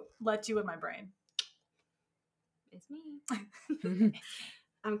 Who let you in my brain? It's me.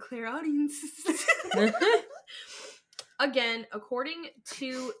 I'm clairaudience. Again, according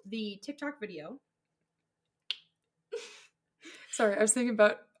to the TikTok video. Sorry, I was thinking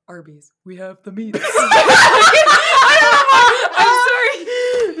about Arby's. We have the meats. I'm sorry.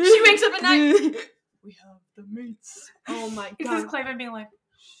 She wakes up at night. We have the meats. Oh my god. It's just Clayton being like,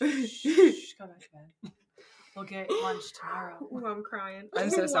 shh, go back to bed. We'll get lunch tomorrow. Ooh, I'm crying. I'm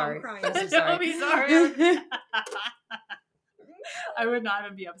so sorry. I'm crying. I'm so sorry. Don't be sorry. I would not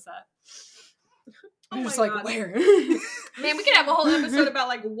even be upset. You're just like, where? Man, we could have a whole episode about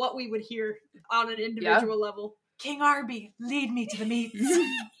like what we would hear on an individual level. King Arby, lead me to the meats.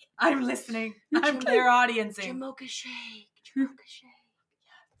 I'm listening. I'm clairaudiencing. Jamocha shake. Jamocha shake.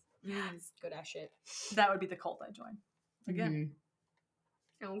 Yes. Good ass shit. That would be the cult I join. Again.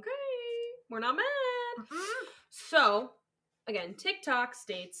 Okay. We're not mad. So, again, TikTok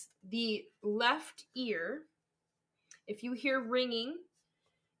states the left ear, if you hear ringing,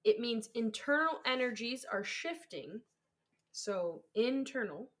 it means internal energies are shifting. So,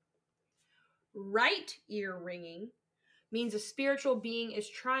 internal. Right ear ringing means a spiritual being is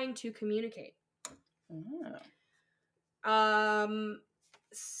trying to communicate.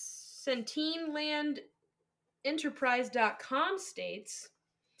 CentineLandEnterprise.com states,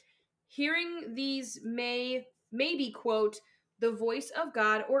 hearing these may be, quote, the voice of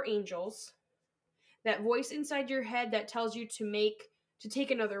God or angels, that voice inside your head that tells you to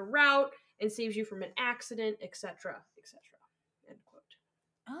take another route and saves you from an accident, etc., etc. End quote.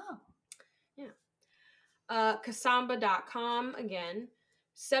 Oh. Yeah. Cassamba.com, again,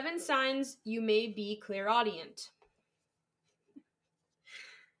 7 signs you may be clairaudient.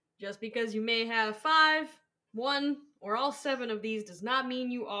 Just because you may have 5, 1, or all 7 of these does not mean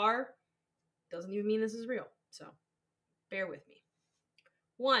you are. Doesn't even mean this is real. So, bear with me.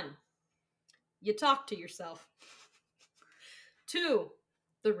 1, you talk to yourself. 2,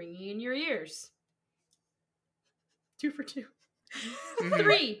 the ringing in your ears. 2 for 2.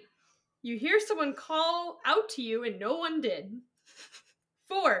 3, you hear someone call out to you and no one did.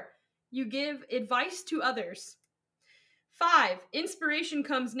 4, you give advice to others. 5, inspiration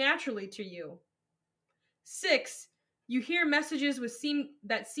comes naturally to you. 6, you hear messages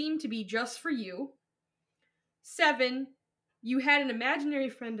that seem to be just for you. 7, you had an imaginary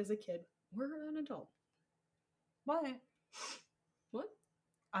friend as a kid or an adult. What? What?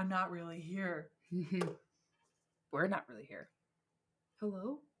 I'm not really here. We're not really here.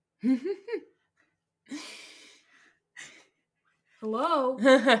 Hello? Hello?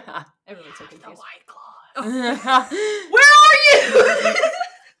 Everyone's so confused. The White Claws. Oh. Where are you?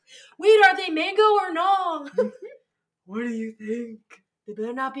 Wait, are they mango or no? What do you think? They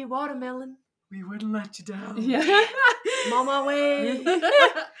better not be watermelon. We wouldn't let you down. Yeah. I'm on my way.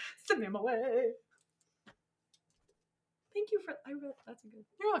 Send me my way. Thank you for. That's a good.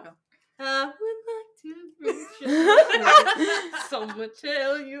 You're welcome. I would like to reach out. Someone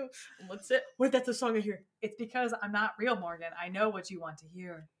tell you. What's it? Wait, that's a song I hear. It's because I'm not real, Morgan. I know what you want to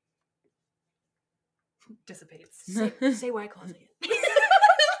hear. Dissipates. Say White Claws again.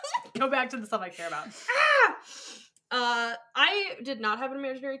 Go back to the stuff I care about. I did not have an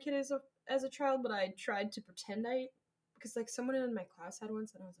imaginary kid as a child, but I tried to pretend because like someone in my class had one, and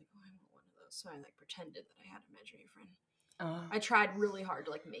I was like, oh, I want one of those. So I like pretended that I had an imaginary friend. I tried really hard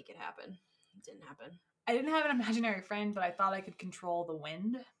to like make it happen. It didn't happen. I didn't have an imaginary friend, but I thought I could control the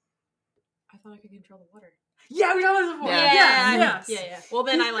wind. I thought I could control the water. Yeah, we talked about this before. Yeah. Well,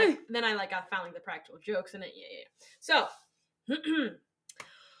 then I found like the practical jokes in it. Yeah.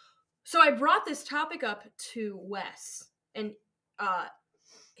 So I brought this topic up to Wes, and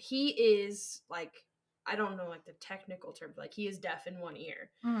he is like, I don't know like the technical term, but like he is deaf in one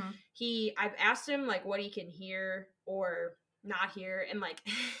ear. Mm-hmm. I've asked him like what he can hear or not hear, and like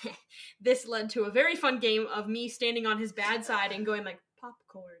this led to a very fun game of me standing on his bad side and going like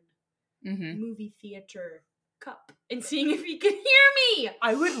popcorn, movie theater, cup, and seeing if he could hear me.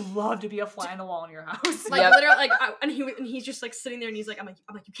 I would love to be a fly on the wall in your house. Like literally, like, and he's just like sitting there, and he's like, I'm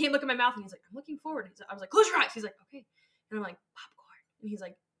like, you can't look at my mouth, and he's like, I'm looking forward. I was like, close your eyes. He's like, okay, and I'm like, popcorn, and he's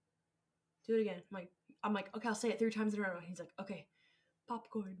like, do it again. I'm like, okay, I'll say it 3 times in a row. And he's like, okay,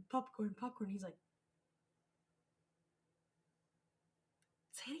 popcorn, popcorn, popcorn. He's like,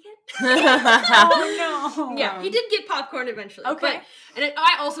 say it again. Oh no. Yeah, he did get popcorn eventually. Okay, and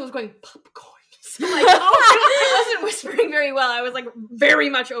I also was going popcorn. So like, I wasn't whispering very well. I was like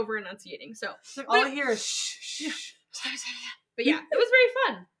very much over enunciating. So all I hear is shh. But yeah, it was very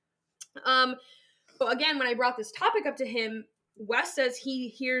fun. But again, when I brought this topic up to him, Wes says he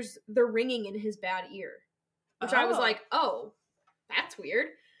hears the ringing in his bad ear, which I was like, oh, that's weird.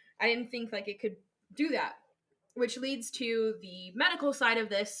 I didn't think like it could do that, which leads to the medical side of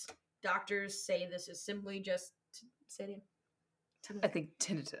this. Doctors say this is simply just say it again. I think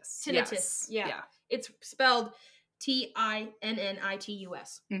tinnitus. Tinnitus. Yes. Yeah. It's spelled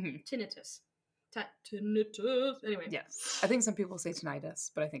Tinnitus. Tinnitus. Tinnitus. Anyway. Yes. I think some people say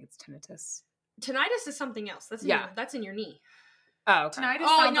tinnitus, but I think it's tinnitus. Tinnitus is something else. That's that's in your knee. Oh, okay. Tinnitus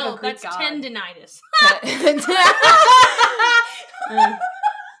sounds no, like that's tendinitis.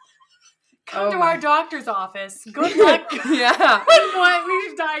 Come to our doctor's office. Good luck. Yeah. We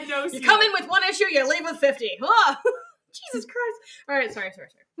should diagnose you. You come in with 1 issue, you leave with 50. Oh, Jesus Christ. All right, sorry.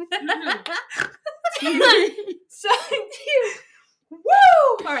 So,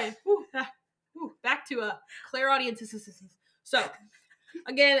 Woo! All right. Back to clairaudience. So,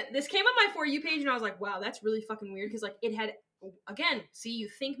 again, this came on my For You page, and I was like, wow, that's really fucking weird, because, like, it had, again, see, you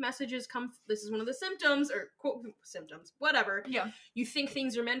think messages come, this is one of the symptoms, or quote, symptoms, whatever. Yeah. You think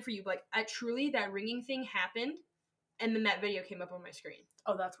things are meant for you, but, like, truly, that ringing thing happened, and then that video came up on my screen.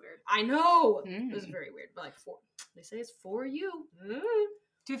 Oh, that's weird. I know! It was very weird, but, like, they say it's for you.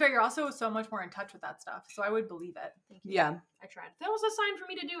 To be fair, you're also so much more in touch with that stuff, so I would believe it. Thank you. Yeah. I tried. That was a sign for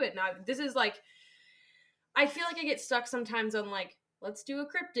me to do it. Now, this is like, I feel like I get stuck sometimes on like, let's do a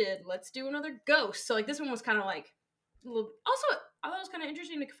cryptid, let's do another ghost. So like this one was kind of like, also, I thought it was kind of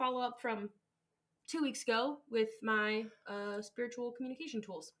interesting to follow up from 2 weeks ago with my spiritual communication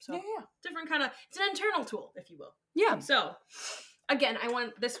tools. So different kind of, it's an internal tool, if you will. Yeah. So again,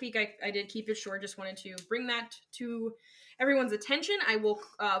 this week I did keep it short. Just wanted to bring that to everyone's attention. I will,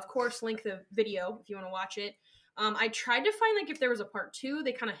 of course, link the video if you want to watch it. I tried to find like if there was a part 2.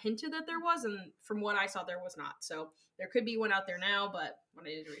 They kind of hinted that there was, and from what I saw, there was not. So there could be one out there now, but when I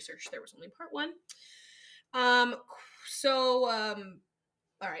did research, there was only part 1.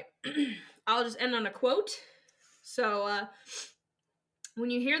 All right, I'll just end on a quote. So,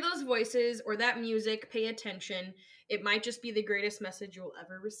 when you hear those voices or that music, pay attention. It might just be the greatest message you'll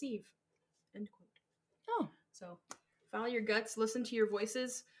ever receive. End quote. Oh. So, follow your guts. Listen to your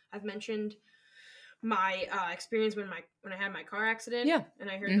voices. I've mentioned my experience when I had my car accident. Yeah. And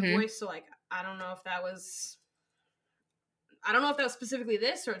I heard the voice. So, like, I don't know if that was specifically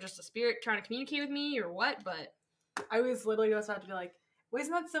this or just a spirit trying to communicate with me or what, but I was literally just about to be like,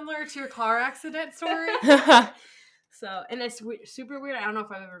 wasn't that similar to your car accident story? So, and it's super weird. I don't know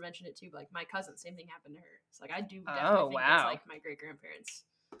if I've ever mentioned it too, but like my cousin, same thing happened to her. It's like I do definitely think it's like my great grandparents.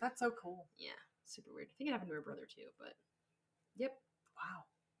 That's so cool. Yeah, super weird. I think it happened to her brother too, but yep. Wow.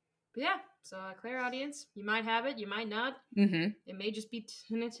 But yeah, so clairaudience, you might have it, you might not. Mm-hmm. It may just be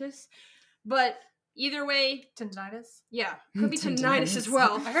tinnitus, but either way, tinnitus. Yeah, could be tinnitus as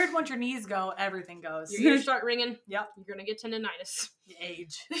well. I heard once your knees go, everything goes. Your ears start ringing. Yep, you're gonna get tendinitis. You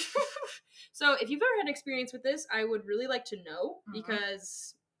age. So if you've ever had experience with this, I would really like to know,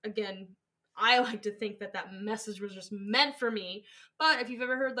 because again, I like to think that message was just meant for me. But if you've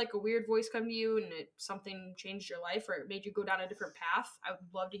ever heard like a weird voice come to you and something changed your life or it made you go down a different path, I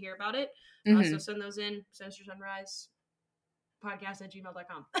would love to hear about it. So send those in. Sinister Sunrise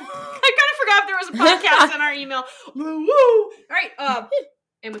podcast@gmail.com. I kind of forgot there was a podcast in our email. Woo! All right.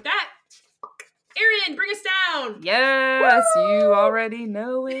 And with that, Erin, bring us down. Yes, woo! You already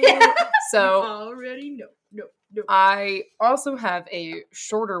know it. So you already know. No. I also have a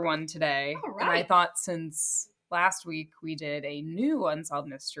shorter one today. All right. And I thought since last week we did a new Unsolved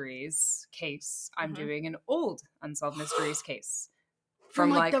Mysteries case, I'm doing an old Unsolved Mysteries case.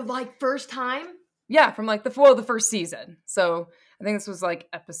 From the first time? Yeah, from like the first season. So I think this was like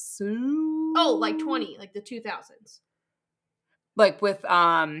episode... Oh, like 20, like the 2000s. Like with...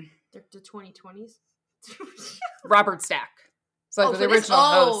 The 2020s? Robert Stack. So like the original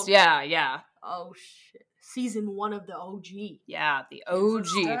host. Yeah. Oh, shit. Season 1 of the OG. Yeah, the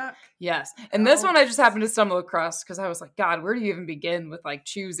OG. Yes. And this one I just happened to stumble across because I was like, God, where do you even begin with like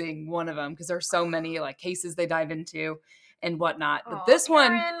choosing one of them? Because there's so many like cases they dive into and whatnot. But this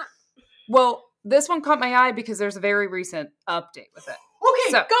one... Well, this one caught my eye because there's a very recent update with it.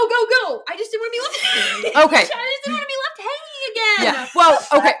 Okay, so, go. I just didn't want to be left Okay. I just didn't want to be left hanging again. Yeah. Well,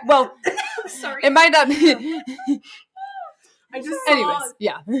 okay. Well, sorry. It might not be. I just saw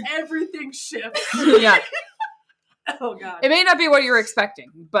everything shift. Yeah. Oh, God. It may not be what you're expecting,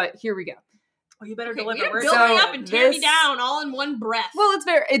 but here we go. Well, you better deliver. You're building up and tear me down all in one breath. Well,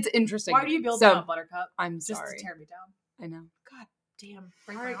 it's interesting. Why do you build up, Buttercup? I'm sorry. Just to tear me down. I know. God damn.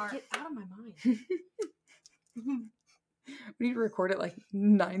 Break my heart. Get out of my mind. We need to record it like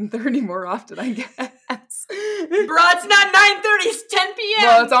 9:30 more often, I guess. Bro, it's not 9:30, it's 10 p.m.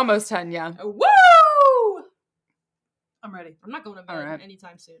 Well, it's almost 10, yeah. Woo! I'm ready. I'm not going to bed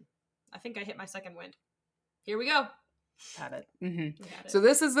anytime soon. I think I hit my second wind. Here we go. Had it. Mm-hmm. So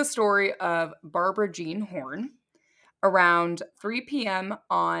this is the story of Barbara Jean Horn. Around 3 p.m.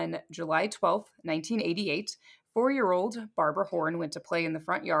 on July 12th, 1988, 4-year-old Barbara Horn went to play in the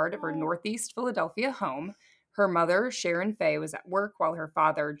front yard of her Northeast Philadelphia home. Her mother, Sharon Fay, was at work while her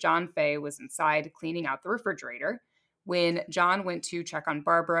father, John Fay, was inside cleaning out the refrigerator. When John went to check on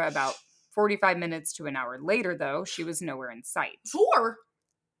Barbara about 45 minutes to an hour later, though, she was nowhere in sight. 4?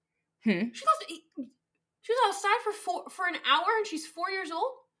 Hmm? She was outside for an hour and she's 4 years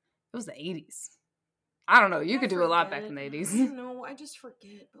old? It was the 80s. I don't know. You could do a lot back in the 80s. I don't know. I just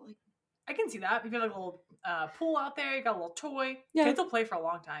forget. But like, I can see that. You've got like a little pool out there. You got a little toy. Yeah. Kids will play for a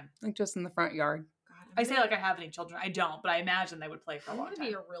long time. Like just in the front yard. God, I say like I have any children. I don't, but I imagine they would play for a long time. I'm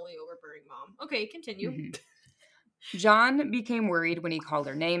going to be a really overbearing mom. Okay, continue. Mm-hmm. John became worried when he called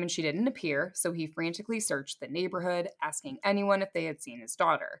her name and she didn't appear, so he frantically searched the neighborhood, asking anyone if they had seen his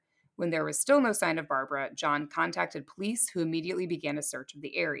daughter. When there was still no sign of Barbara, John contacted police, who immediately began a search of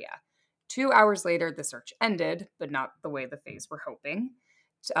the area. 2 hours later, the search ended, but not the way the Fays were hoping.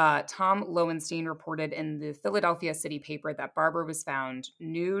 Tom Lowenstein reported in the Philadelphia City paper that Barbara was found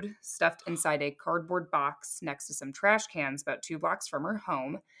nude, stuffed inside a cardboard box next to some trash cans about 2 blocks from her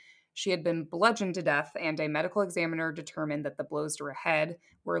home. She had been bludgeoned to death, and a medical examiner determined that the blows to her head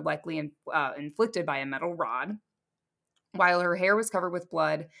were likely inflicted by a metal rod. While her hair was covered with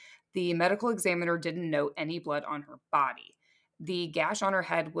blood, the medical examiner didn't note any blood on her body. The gash on her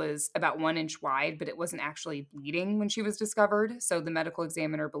head was about 1 inch wide, but it wasn't actually bleeding when she was discovered, so the medical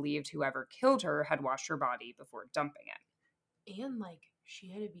examiner believed whoever killed her had washed her body before dumping it. And, like, she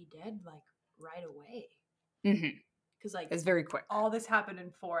had to be dead, like, right away. Mm-hmm. Because, like... It's very quick. All this happened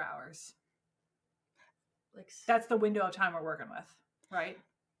in 4 hours. Like... That's the window of time we're working with, right?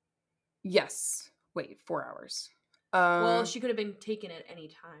 Yes. Wait, 4 hours. Well, she could have been taken at any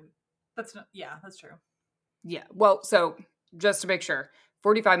time. That's true. Yeah. Well, so... just to make sure,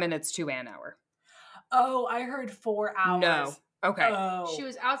 45 minutes to an hour. Oh, I heard 4 hours. No. Okay. Oh.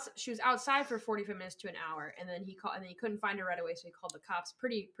 She was outside for 45 minutes to an hour, and then he called, and then he couldn't find her right away, so he called the cops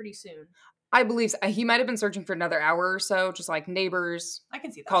pretty soon. I believe he might have been searching for another hour or so, just like neighbors. I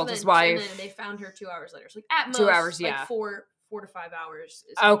can see that. Called his wife. And then they found her 2 hours later. So like at most 2 hours, yeah. Like 4 to 5 hours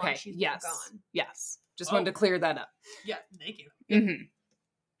is how long she's been gone. Yes. Just wanted to clear that up. Yeah, thank you. Mm-hmm.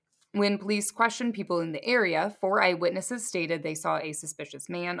 When police questioned people in the area, 4 eyewitnesses stated they saw a suspicious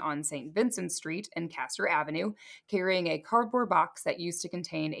man on St. Vincent Street and Castor Avenue carrying a cardboard box that used to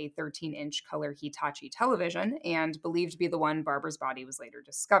contain a 13-inch color Hitachi television and believed to be the one Barbara's body was later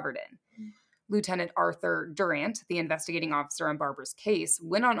discovered in. Mm. Lieutenant Arthur Durant, the investigating officer on Barbara's case,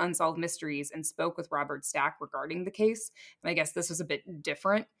 went on Unsolved Mysteries and spoke with Robert Stack regarding the case. And I guess this was a bit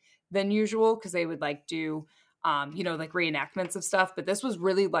different than usual because they would like do... like reenactments of stuff, but this was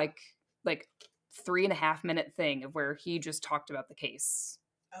really like 3.5 minute thing of where he just talked about the case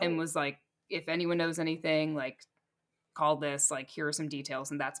and was like, if anyone knows anything, like call this, like here are some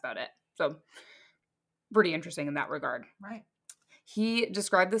details, and that's about it. So pretty interesting in that regard. Right. He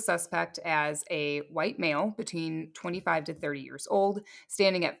described the suspect as a white male between 25 to 30 years old,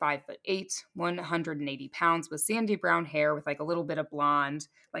 standing at 5'8", 180 pounds, with sandy brown hair with like a little bit of blonde,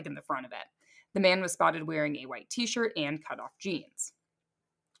 like in the front of it. The man was spotted wearing a white t-shirt and cut-off jeans.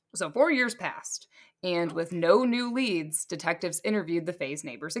 So 4 years passed, and with no new leads, detectives interviewed the Fays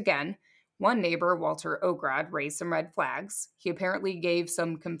neighbors again. One neighbor, Walter Ograd, raised some red flags. He apparently gave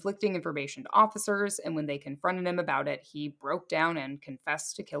some conflicting information to officers, and when they confronted him about it, he broke down and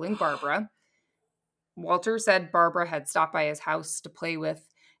confessed to killing Barbara. Walter said Barbara had stopped by his house to play with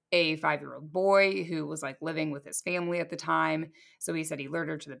a 5-year-old boy who was like living with his family at the time. So he said he lured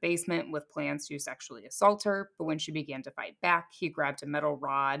her to the basement with plans to sexually assault her. But when she began to fight back, he grabbed a metal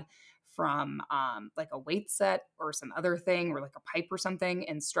rod from like a weight set or some other thing or like a pipe or something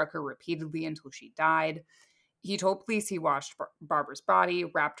and struck her repeatedly until she died. He told police he washed Barbara's body,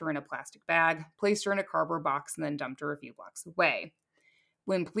 wrapped her in a plastic bag, placed her in a cardboard box, and then dumped her a few blocks away.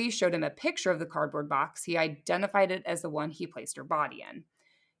 When police showed him a picture of the cardboard box, he identified it as the one he placed her body in.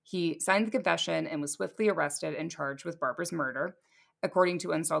 He signed the confession and was swiftly arrested and charged with Barbara's murder. According to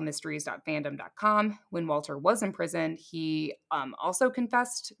unsolvedmysteries.fandom.com, when Walter was in prison, he also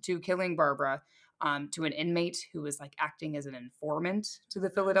confessed to killing Barbara to an inmate who was like acting as an informant to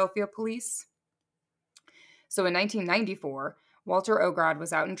the Philadelphia police. So in 1994, Walter Ograd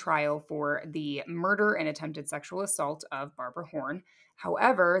was out in trial for the murder and attempted sexual assault of Barbara Horn.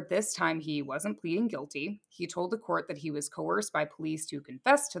 However, this time he wasn't pleading guilty. He told the court that he was coerced by police to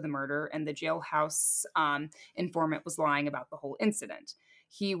confess to the murder, and the jailhouse informant was lying about the whole incident.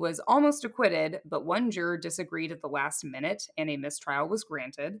 He was almost acquitted, but one juror disagreed at the last minute, and a mistrial was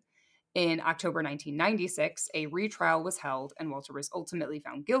granted. In October 1996, a retrial was held, and Walter was ultimately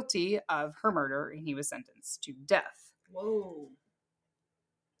found guilty of her murder, and he was sentenced to death. Whoa.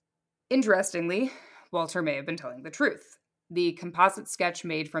 Interestingly, Walter may have been telling the truth. The composite sketch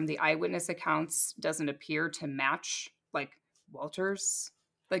made from the eyewitness accounts doesn't appear to match, like, Walter's,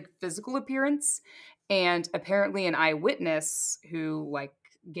 like, physical appearance. And apparently an eyewitness who, like,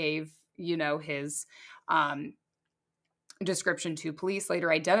 gave, his description to police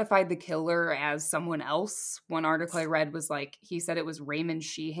later identified the killer as someone else. One article I read was like, he said it was Raymond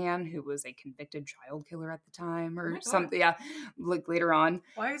Sheehan, who was a convicted child killer at the time or something. Yeah, like later on.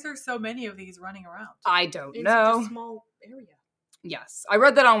 Why is there so many of these running around? I don't know. It's such a small area. Yes. I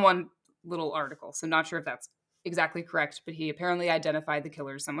read that on one little article. So not sure if that's exactly correct, but he apparently identified the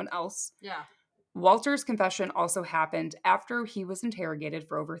killer as someone else. Yeah. Walter's confession also happened after he was interrogated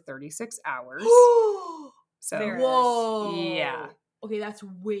for over 36 hours. So, whoa. Yeah. Okay, that's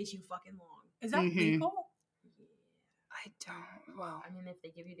way too fucking long. Is that legal? I don't, well. I mean, if they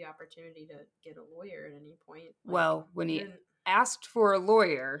give you the opportunity to get a lawyer at any point. Like, well, when he asked for a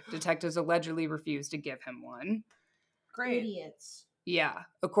lawyer, detectives allegedly refused to give him one. Great. Idiots. Yeah.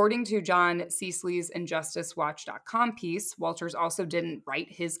 According to John Cecely's InjusticeWatch.com piece, Walters also didn't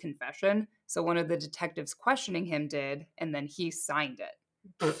write his confession. So one of the detectives questioning him did, and then he signed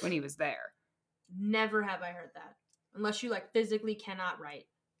it when he was there. Never have I heard that. Unless you, like, physically cannot write.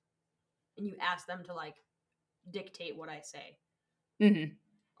 And you ask them to, like, dictate what I say. Mm-hmm.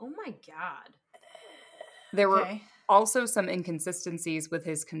 Oh my God. There were also some inconsistencies with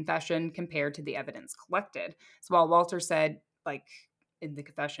his confession compared to the evidence collected. So while Walter said, like, in the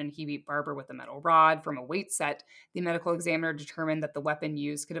confession, he beat Barbara with a metal rod from a weight set, the medical examiner determined that the weapon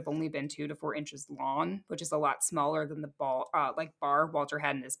used could have only been 2 to 4 inches long, which is a lot smaller than the bar Walter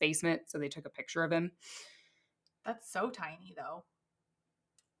had in his basement. So they took a picture of him. That's so tiny, though.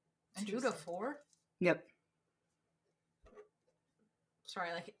 2 to 4? Yep.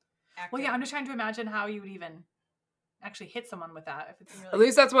 Sorry, like. Well, yeah, I'm just trying to imagine how you would even actually hit someone with that. If it's really... At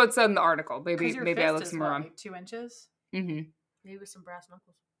least that's what it said in the article. Maybe I looked somewhere wrong. Like 2 inches? Mm-hmm. Maybe with some brass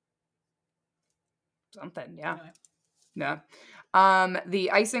knuckles. Something, yeah. Anyway. Yeah.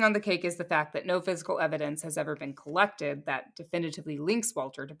 The icing on the cake is the fact that no physical evidence has ever been collected that definitively links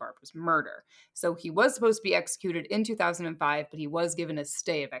Walter to Barbara's murder. So he was supposed to be executed in 2005, but he was given a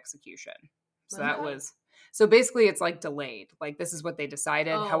stay of execution. So that was... So basically it's like delayed. Like this is what they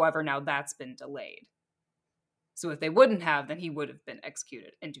decided. Oh. However, now that's been delayed. So if they wouldn't have, then he would have been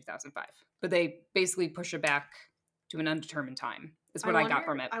executed in 2005. But they basically push it back to an undetermined time. Is what I got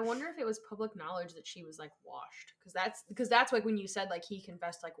from it. I wonder if it was public knowledge that she was like washed, because that's like when you said like he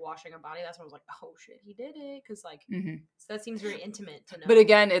confessed like washing a body. That's when I was like, oh shit, he did it. Because like so that seems very intimate to know. But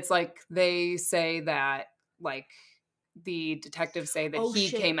again, it's like they say that like the detectives say that he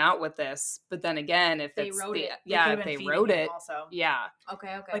came out with this, but then again, if they wrote it, if they wrote it, also, yeah,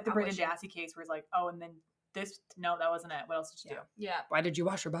 okay, like the Brendan Dassey case where it's like, oh, and then this, no, that wasn't it. What else did you do? Yeah, why did you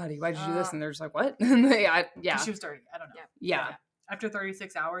wash your body? Why did you do this? And they're just like, what? Yeah, she was dirty. I don't know. Yeah. After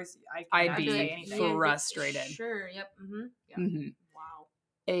 36 hours, I'd be frustrated. Sure. Yep. Mm-hmm. Yeah. Mm-hmm. Wow.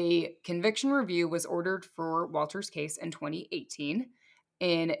 A conviction review was ordered for Walter's case in 2018.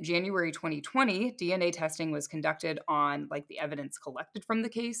 In January 2020, DNA testing was conducted on like the evidence collected from the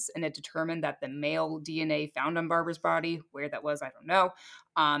case, and it determined that the male DNA found on Barbara's body, where that was, I don't know,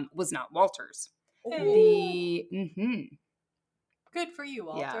 was not Walter's. Hey. Good for you,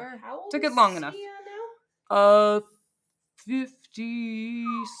 Walter. Yeah. How old took it long enough. Now?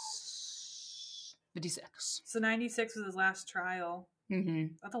 56. So 96 was his last trial.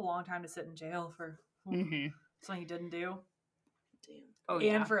 Mm-hmm. That's a long time to sit in jail for something he didn't do. Damn. Oh,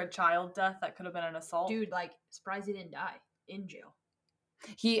 and for a child death that could have been an assault. Dude, like, surprised he didn't die in jail.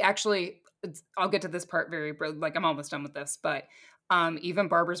 He actually, I'll get to this part like I'm almost done with this, but even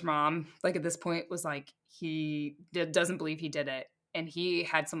Barbara's mom, like at this point was like, he doesn't believe he did it. And he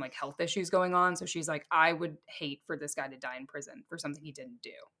had some like health issues going on. So she's like, I would hate for this guy to die in prison for something he didn't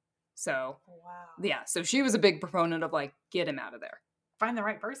do. So, wow. Yeah. So she was a big proponent of like, get him out of there. Find the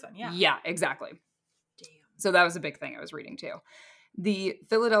right person. Yeah. Yeah, exactly. Damn. So that was a big thing I was reading too. The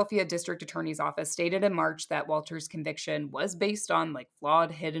Philadelphia District Attorney's Office stated in March that Walter's conviction was based on like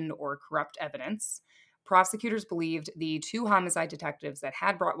flawed, hidden, or corrupt evidence. Prosecutors believed the 2 homicide detectives that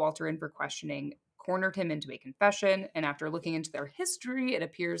had brought Walter in for questioning cornered him into a confession, and after looking into their history, it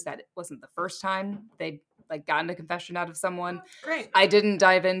appears that it wasn't the first time they'd like gotten a confession out of someone. Great. I didn't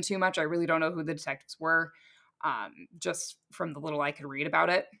dive in too much. I really don't know who the detectives were, just from the little I could read about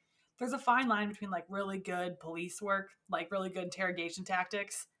it. There's a fine line between like really good police work, like really good interrogation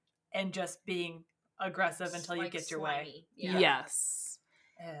tactics, and just being aggressive until you get your way. Yeah. Yes.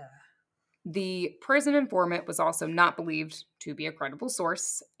 The prison informant was also not believed to be a credible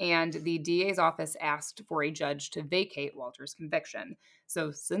source, and the DA's office asked for a judge to vacate Walter's conviction.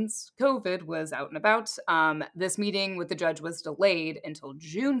 So since COVID was out and about, this meeting with the judge was delayed until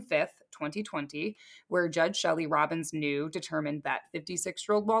June 5th, 2020, where Judge Shelley Robbins New determined that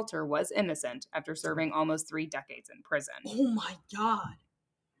 56-year-old Walter was innocent after serving almost 3 decades in prison. Oh my God.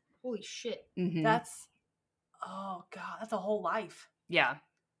 Holy shit. Mm-hmm. That's a whole life. Yeah.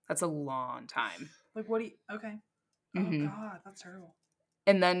 That's a long time. Like, what do you... Okay. Mm-hmm. Oh, God. That's terrible.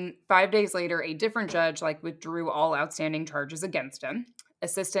 And then 5 days later, a different judge, like, withdrew all outstanding charges against him.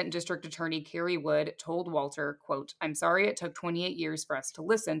 Assistant District Attorney Carrie Wood told Walter, quote, "I'm sorry it took 28 years for us to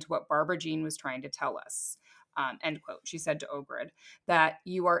listen to what Barbara Jean was trying to tell us." End quote. She said to Ogrid that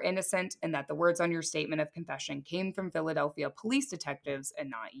you are innocent and that the words on your statement of confession came from Philadelphia police detectives and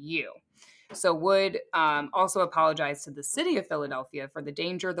not you. So Wood also apologized to the city of Philadelphia for the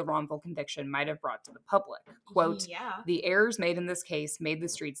danger the wrongful conviction might have brought to the public. Quote, "The errors made in this case made the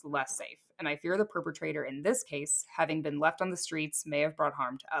streets less safe, and I fear the perpetrator in this case, having been left on the streets, may have brought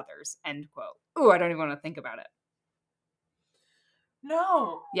harm to others." End quote. Ooh, I don't even want to think about it.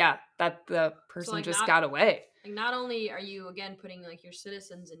 No. Yeah, that the person just got away. Like, not only are you, again, putting, like, your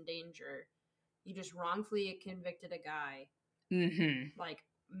citizens in danger, you just wrongfully convicted a guy. Mm-hmm. Like,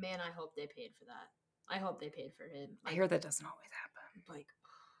 man, I hope they paid for that. I hope they paid for him. Like, I hear that doesn't always happen. Like,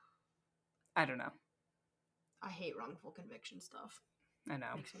 I don't know. I hate wrongful conviction stuff. I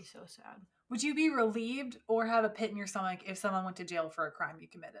know. It makes me so sad. Would you be relieved or have a pit in your stomach if someone went to jail for a crime you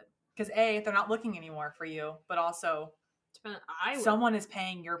committed? Because A, they're not looking anymore for you, but also someone is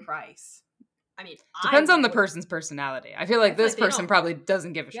paying your price. I mean, depends on the person's personality. I feel like this person probably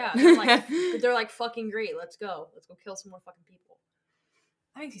doesn't give a shit. They're like, fucking great. Let's go kill some more fucking people.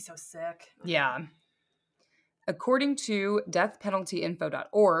 That makes me so sick. Yeah. According to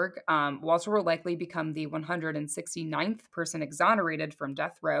deathpenaltyinfo.org, Walter will likely become the 169th person exonerated from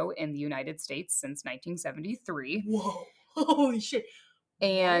death row in the United States since 1973. Whoa. Holy shit.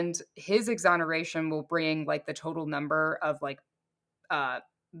 And his exoneration will bring like the total number of like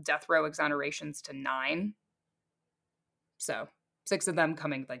death row exonerations to 9. So 6 of them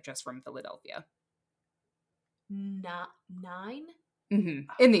coming like just from Philadelphia. 9?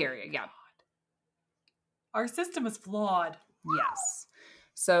 Mm-hmm. In the area, yeah. Our system is flawed. Yes.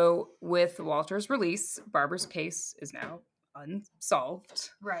 So with Walter's release, Barbara's case is now unsolved.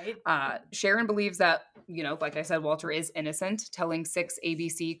 Right. Sharon believes that, like I said, Walter is innocent, telling 6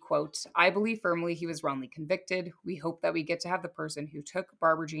 ABC, quote, "I believe firmly he was wrongly convicted. We hope that we get to have the person who took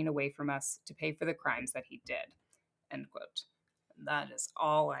Barbara Jean away from us to pay for the crimes that he did." End quote. And that is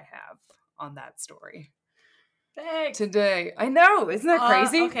all I have on that story. Thanks. Today. I know. Isn't that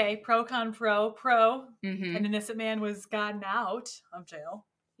crazy? Okay. Pro, con, pro. Mm-hmm. An innocent man was gotten out of jail.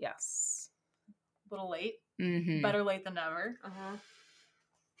 Yes. A little late. Mm-hmm. Better late than never. Uh-huh. At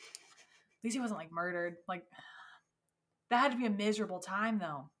least he wasn't like murdered. Like, that had to be a miserable time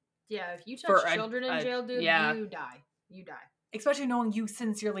though. Yeah, if you touch children in jail, dude, yeah. you die. Especially knowing you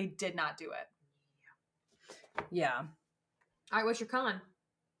sincerely did not do it. Yeah. All right, what's your con?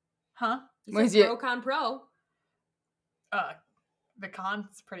 Huh? You said pro, con, pro. The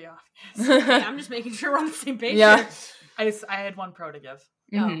con's pretty obvious. Yeah, I'm just making sure we're on the same page. Yeah. I had one pro to give.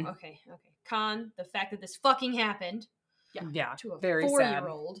 Mm-hmm. Oh, okay. Con, the fact that this fucking happened. Yeah. To a very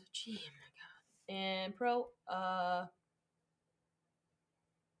 4-year-old. Gee, my God. And pro,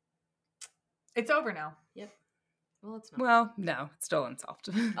 it's over now. Yep. Well, it's not. Well, no, it's still unsolved.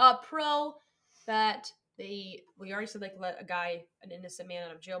 Pro, that we already said, like, let an innocent man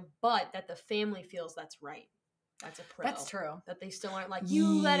out of jail, but that the family feels that's right. That's a pro. That's true. That they still aren't like, you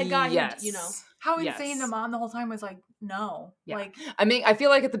let a guy, yes. How insane the mom the whole time was like, no. Yeah. Like, I mean, I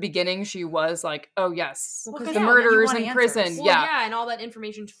feel like at the beginning she was like, oh, yes, well, the murderer's in answers. prison. Well, yeah, and all that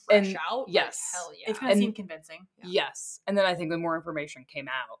information's fresh out. Yes. Like, hell yeah. It's going to seem convincing. Yeah. Yes. And then I think when more information came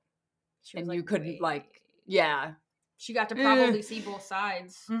out, and like, you couldn't, she got to probably see both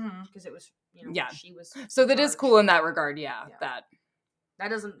sides because it was, she was. So that is cool in that regard. Yeah. That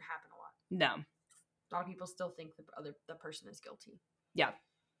doesn't happen a lot. No. A lot of people still think the person is guilty. Yeah.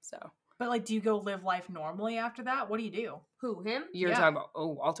 So. But like, do you go live life normally after that? What do you do? Who, him? You're talking about,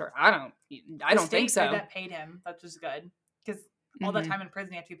 Walter. I don't think so. That paid him. That was good. Because all that time in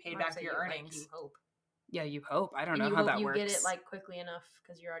prison, you have to be paid back to your earnings. You hope. Yeah, you hope. I don't know how that works. You get it like quickly enough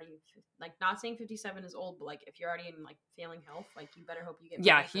because you're already like, not saying 57 is old, but like if you're already in like failing health, like you better hope you get.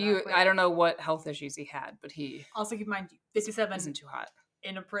 Yeah, I don't know what health issues he had, but he also keep in mind 57 isn't too hot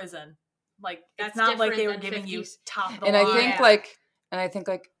in a prison. Like, that's it's not like they were giving you top of the line. I think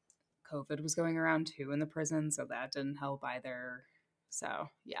like COVID was going around too in the prison, so that didn't help either. So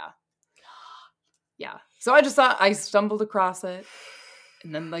yeah. So I just thought I stumbled across it,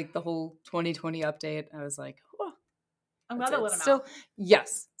 and then like the whole 2020 update, I was like, oh, I'm glad they let him out.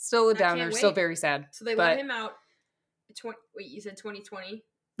 Yes, still a downer, still very sad. So they let him out. Wait, you said 2020?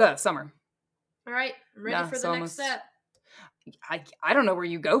 The summer. All right, I'm ready for the next step. I don't know where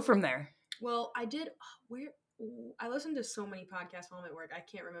you go from there. Well, I did. I listened to so many podcasts while I'm at work. I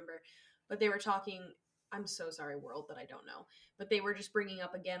can't remember, but they were talking. I'm so sorry, world, that I don't know. But they were just bringing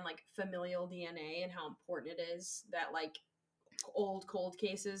up again, like, familial DNA and how important it is that, like, old cold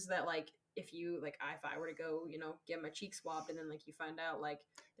cases that, like, if you like, if I were to go, get my cheek swabbed, and then like you find out like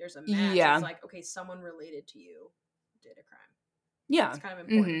there's a match, it's like, okay, someone related to you did a crime. Yeah, it's kind of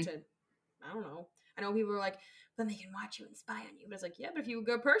important to. I don't know. I know people are like, then they can watch you and spy on you, but it's like, yeah, but if you're a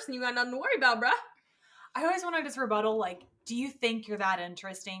good person, you got nothing to worry about, bruh. I always want to just rebuttal, like, do you think you're that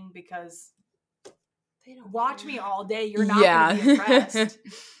interesting? Because they don't watch care. me all day. You're not going to be impressed.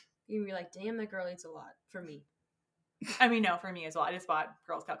 You'd be like, damn, that girl eats a lot for me. I mean, no, for me as well. I just bought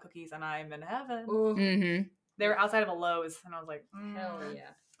Girl Scout cookies and I'm in heaven. Mm-hmm. They were outside of a Lowe's and I was like, hell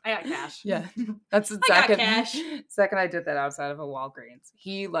yeah. I got cash. Yeah. That's the second I did that outside of a Walgreens.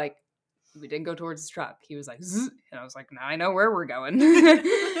 He like, we didn't go towards his truck. He was like, zzz, and I was like, now I know where we're going.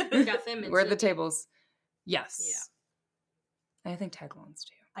 Got Thin Mints. Where are the tables? Yes. Yeah. I think tagalongs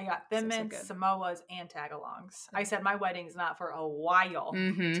too. I got Thin Mints, Samoas, and tagalongs. I said my wedding's not for a while.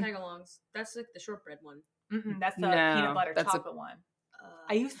 Mm-hmm. Tagalongs. That's like the shortbread one. That's the peanut butter chocolate one.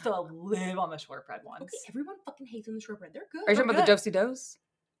 I used to live on the shortbread ones. Okay, everyone fucking hates on the shortbread. They're good. Are you talking about the Do-si-dos?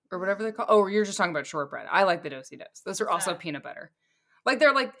 Or whatever they're called? Oh, you're just talking about shortbread. I like the Do-si-dos. Those are also peanut butter. Like,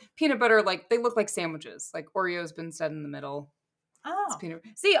 they're like peanut butter, like, they look like sandwiches. Like, Oreo's been set in the middle. Oh. It's peanut.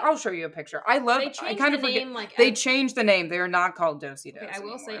 See, I'll show you a picture. I kind of forget. They changed the name. They are not called Do-si-dos. Okay, I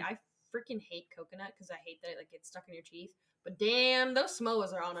will say, I freaking hate coconut because I hate that it like gets stuck in your teeth. But damn, those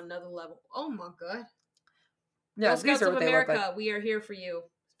Samoas are on another level. Oh my god. Yeah, Girl Scouts of America, like. we are here for you.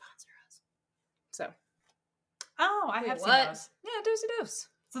 Sponsor us. So. Oh, I have seen those. Yeah, Do-si-dos.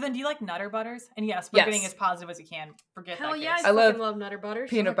 So then do you like Nutter Butters? And yes, we're getting as positive as you can. Forget Hell that. Yeah, I love Nutter Butters.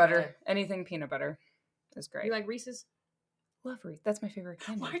 Peanut butter. Anything peanut butter is great. You like Reese's? Love Reese's. That's my favorite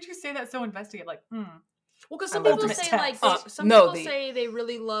candy. Why did you say that so investigative? Like, Well, because some people say like say they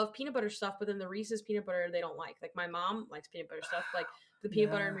really love peanut butter stuff, but then the Reese's peanut butter they don't like. Like my mom likes peanut butter stuff. Like the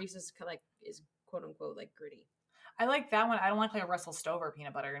peanut butter and Reese's like is quote unquote like gritty. I like that one. I don't like a Russell Stover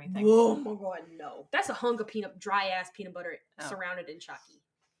peanut butter or anything. Oh my god, no! That's a hunk of dry ass peanut butter surrounded in chalky.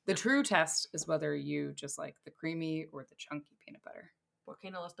 The true test is whether you just like the creamy or the chunky peanut butter. ¿Por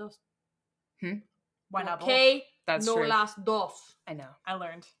qué no las dos? Why not both? That's no true. las dos. I know. I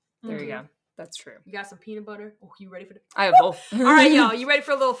learned. There you go. That's true. You got some peanut butter? Oh, you ready for the... I have both. All right, y'all. You ready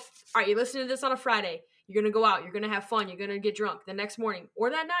for a little... All right, you're listening to this on a Friday. You're going to go out. You're going to have fun. You're going to get drunk. The next morning or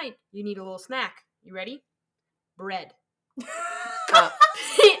that night, you need a little snack. You ready? Bread.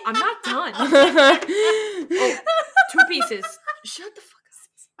 I'm not done. 2 pieces. Shut the fuck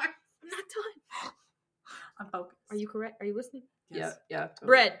up. I'm not done. I'm focused. Are you correct? Are you listening? Yes. Yeah. Totally.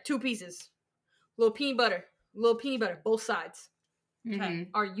 Bread, 2 pieces. Little peanut butter, both sides. Okay. Mm-hmm.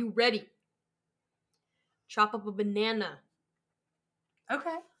 Are you ready? Chop up a banana.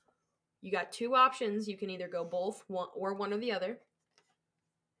 Okay. You got 2 options. You can either go both, one or the other.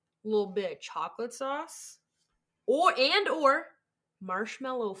 A little bit of chocolate sauce, or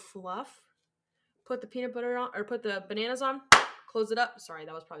marshmallow fluff. Put the peanut butter on, or put the bananas on. Close it up. Sorry,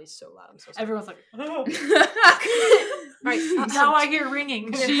 that was probably so loud. I'm so sorry. Everyone's like, oh. All right. Now I hear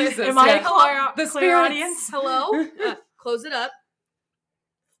ringing. Jesus. Am I a clear audience? Hello? Close it up.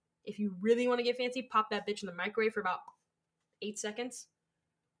 If you really want to get fancy, pop that bitch in the microwave for about 8 seconds.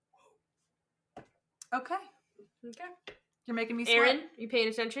 Okay. You're making me sweat. Erin, you paying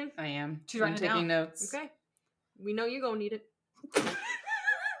attention? I am. She's I'm taking notes. Okay. We know you're going to need it.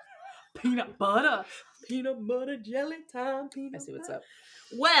 Peanut butter. Peanut butter jelly time. I see what's up.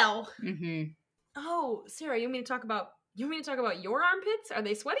 Well. Mm-hmm. Oh, Sarah, you want me to talk about your armpits? Are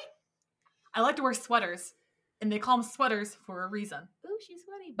they sweaty? I like to wear sweaters. And they call them sweaters for a reason. Oh, she's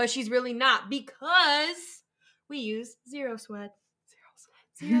sweaty. But she's really not because we use Zero Sweat.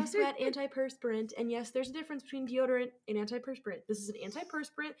 Zero Sweat antiperspirant. And yes, there's a difference between deodorant and antiperspirant. This is an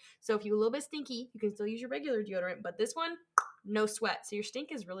antiperspirant, so if you're a little bit stinky, you can still use your regular deodorant, but this one, no sweat. So your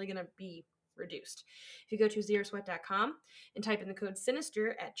stink is really going to be reduced. If you go to zerosweat.com and type in the code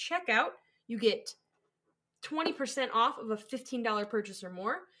SINISTER at checkout, you get 20% off of a $15 purchase or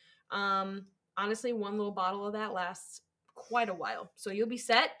more. Honestly, one little bottle of that lasts quite a while. So you'll be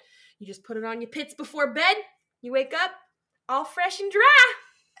set. You just put it on your pits before bed. You wake up all fresh and dry.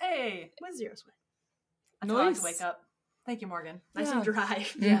 Hey. With Zero Sweat. That's how I like to wake up. Thank you, Morgan. Nice and dry.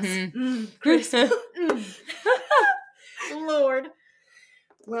 Yes. Mm-hmm. Crisp. Lord.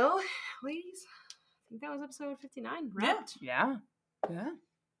 Well, ladies, I think that was episode 59, right? Yeah. You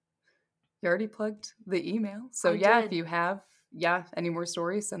already plugged the email. So if you have any more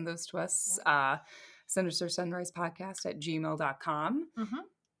stories, send those to us. sinistersunrisepodcast@gmail.com. Mm-hmm.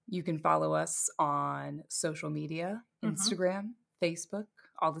 You can follow us on social media, Instagram, Facebook,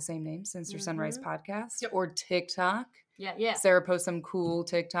 all the same name, Sinister Sunrise Podcast, or TikTok. Yeah. Sarah posts some cool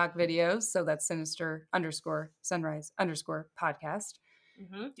TikTok videos. So that's Sinister_Sunrise_podcast.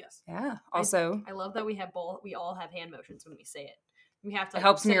 Mm-hmm. Yes. Yeah. Also, I love that we all have hand motions when we say it. We have to. It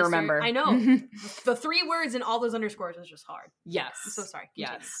helps me remember. I know. The 3 words and all those underscores is just hard. Yes. I'm so sorry.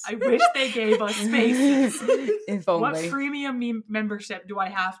 Continue. Yes. I wish they gave us spaces. If What only. premium membership do I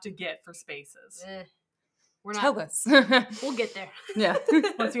have to get for spaces? We're not. Tell us. We'll get there. Yeah.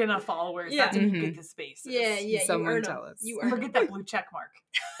 Once we get enough followers, Yeah. that's when you get the spaces. Yeah. Someone you earn tell them. us. You earn Forget that blue check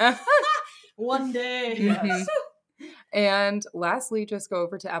mark. One day. Mhm. And lastly, just go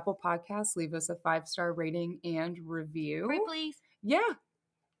over to Apple Podcasts, leave us a 5-star rating and review. Pray, please. Yeah.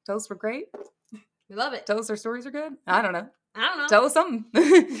 Tell us we're great. We love it. Tell us our stories are good. I don't know. Tell us something.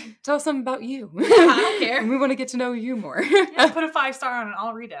 Tell us something about you. Yeah, I don't care. We want to get to know you more. Yeah, put a 5-star on it.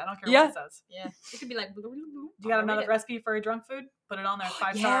 I'll read it. I don't care what it says. Yeah. It could be like. You got another recipe for a drunk food? Put it on there.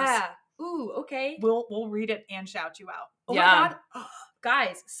 5 stars. Yeah. Ooh. Okay. We'll read it and shout you out. Oh my god.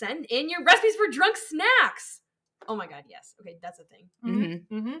 Guys, send in your recipes for drunk snacks. Oh my god, yes. Okay, that's a thing.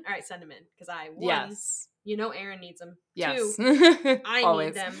 Mm-hmm. Mm-hmm. All right, send them in because Yes. You know Erin needs them. Yes. 2, I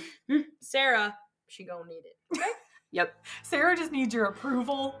Always. need them. Sarah, she gonna need it. Okay. Yep. Sarah just needs your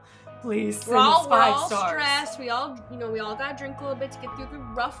approval. Please send We're all us 5 stars. stressed. We all gotta drink a little bit to get through the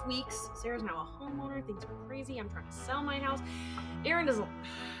rough weeks. Sarah's now a homeowner. Things are crazy. I'm trying to sell my house. Erin doesn't.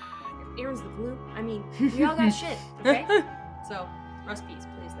 Erin's the glue. I mean, we all got shit. Okay. So recipes,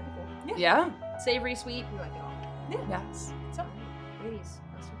 please. That'd be cool. Yeah. Savory, sweet. We like it all. Yeah. Yes. So, Ladies,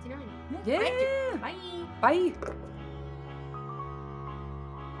 that's 59. Yeah. Bye. Bye.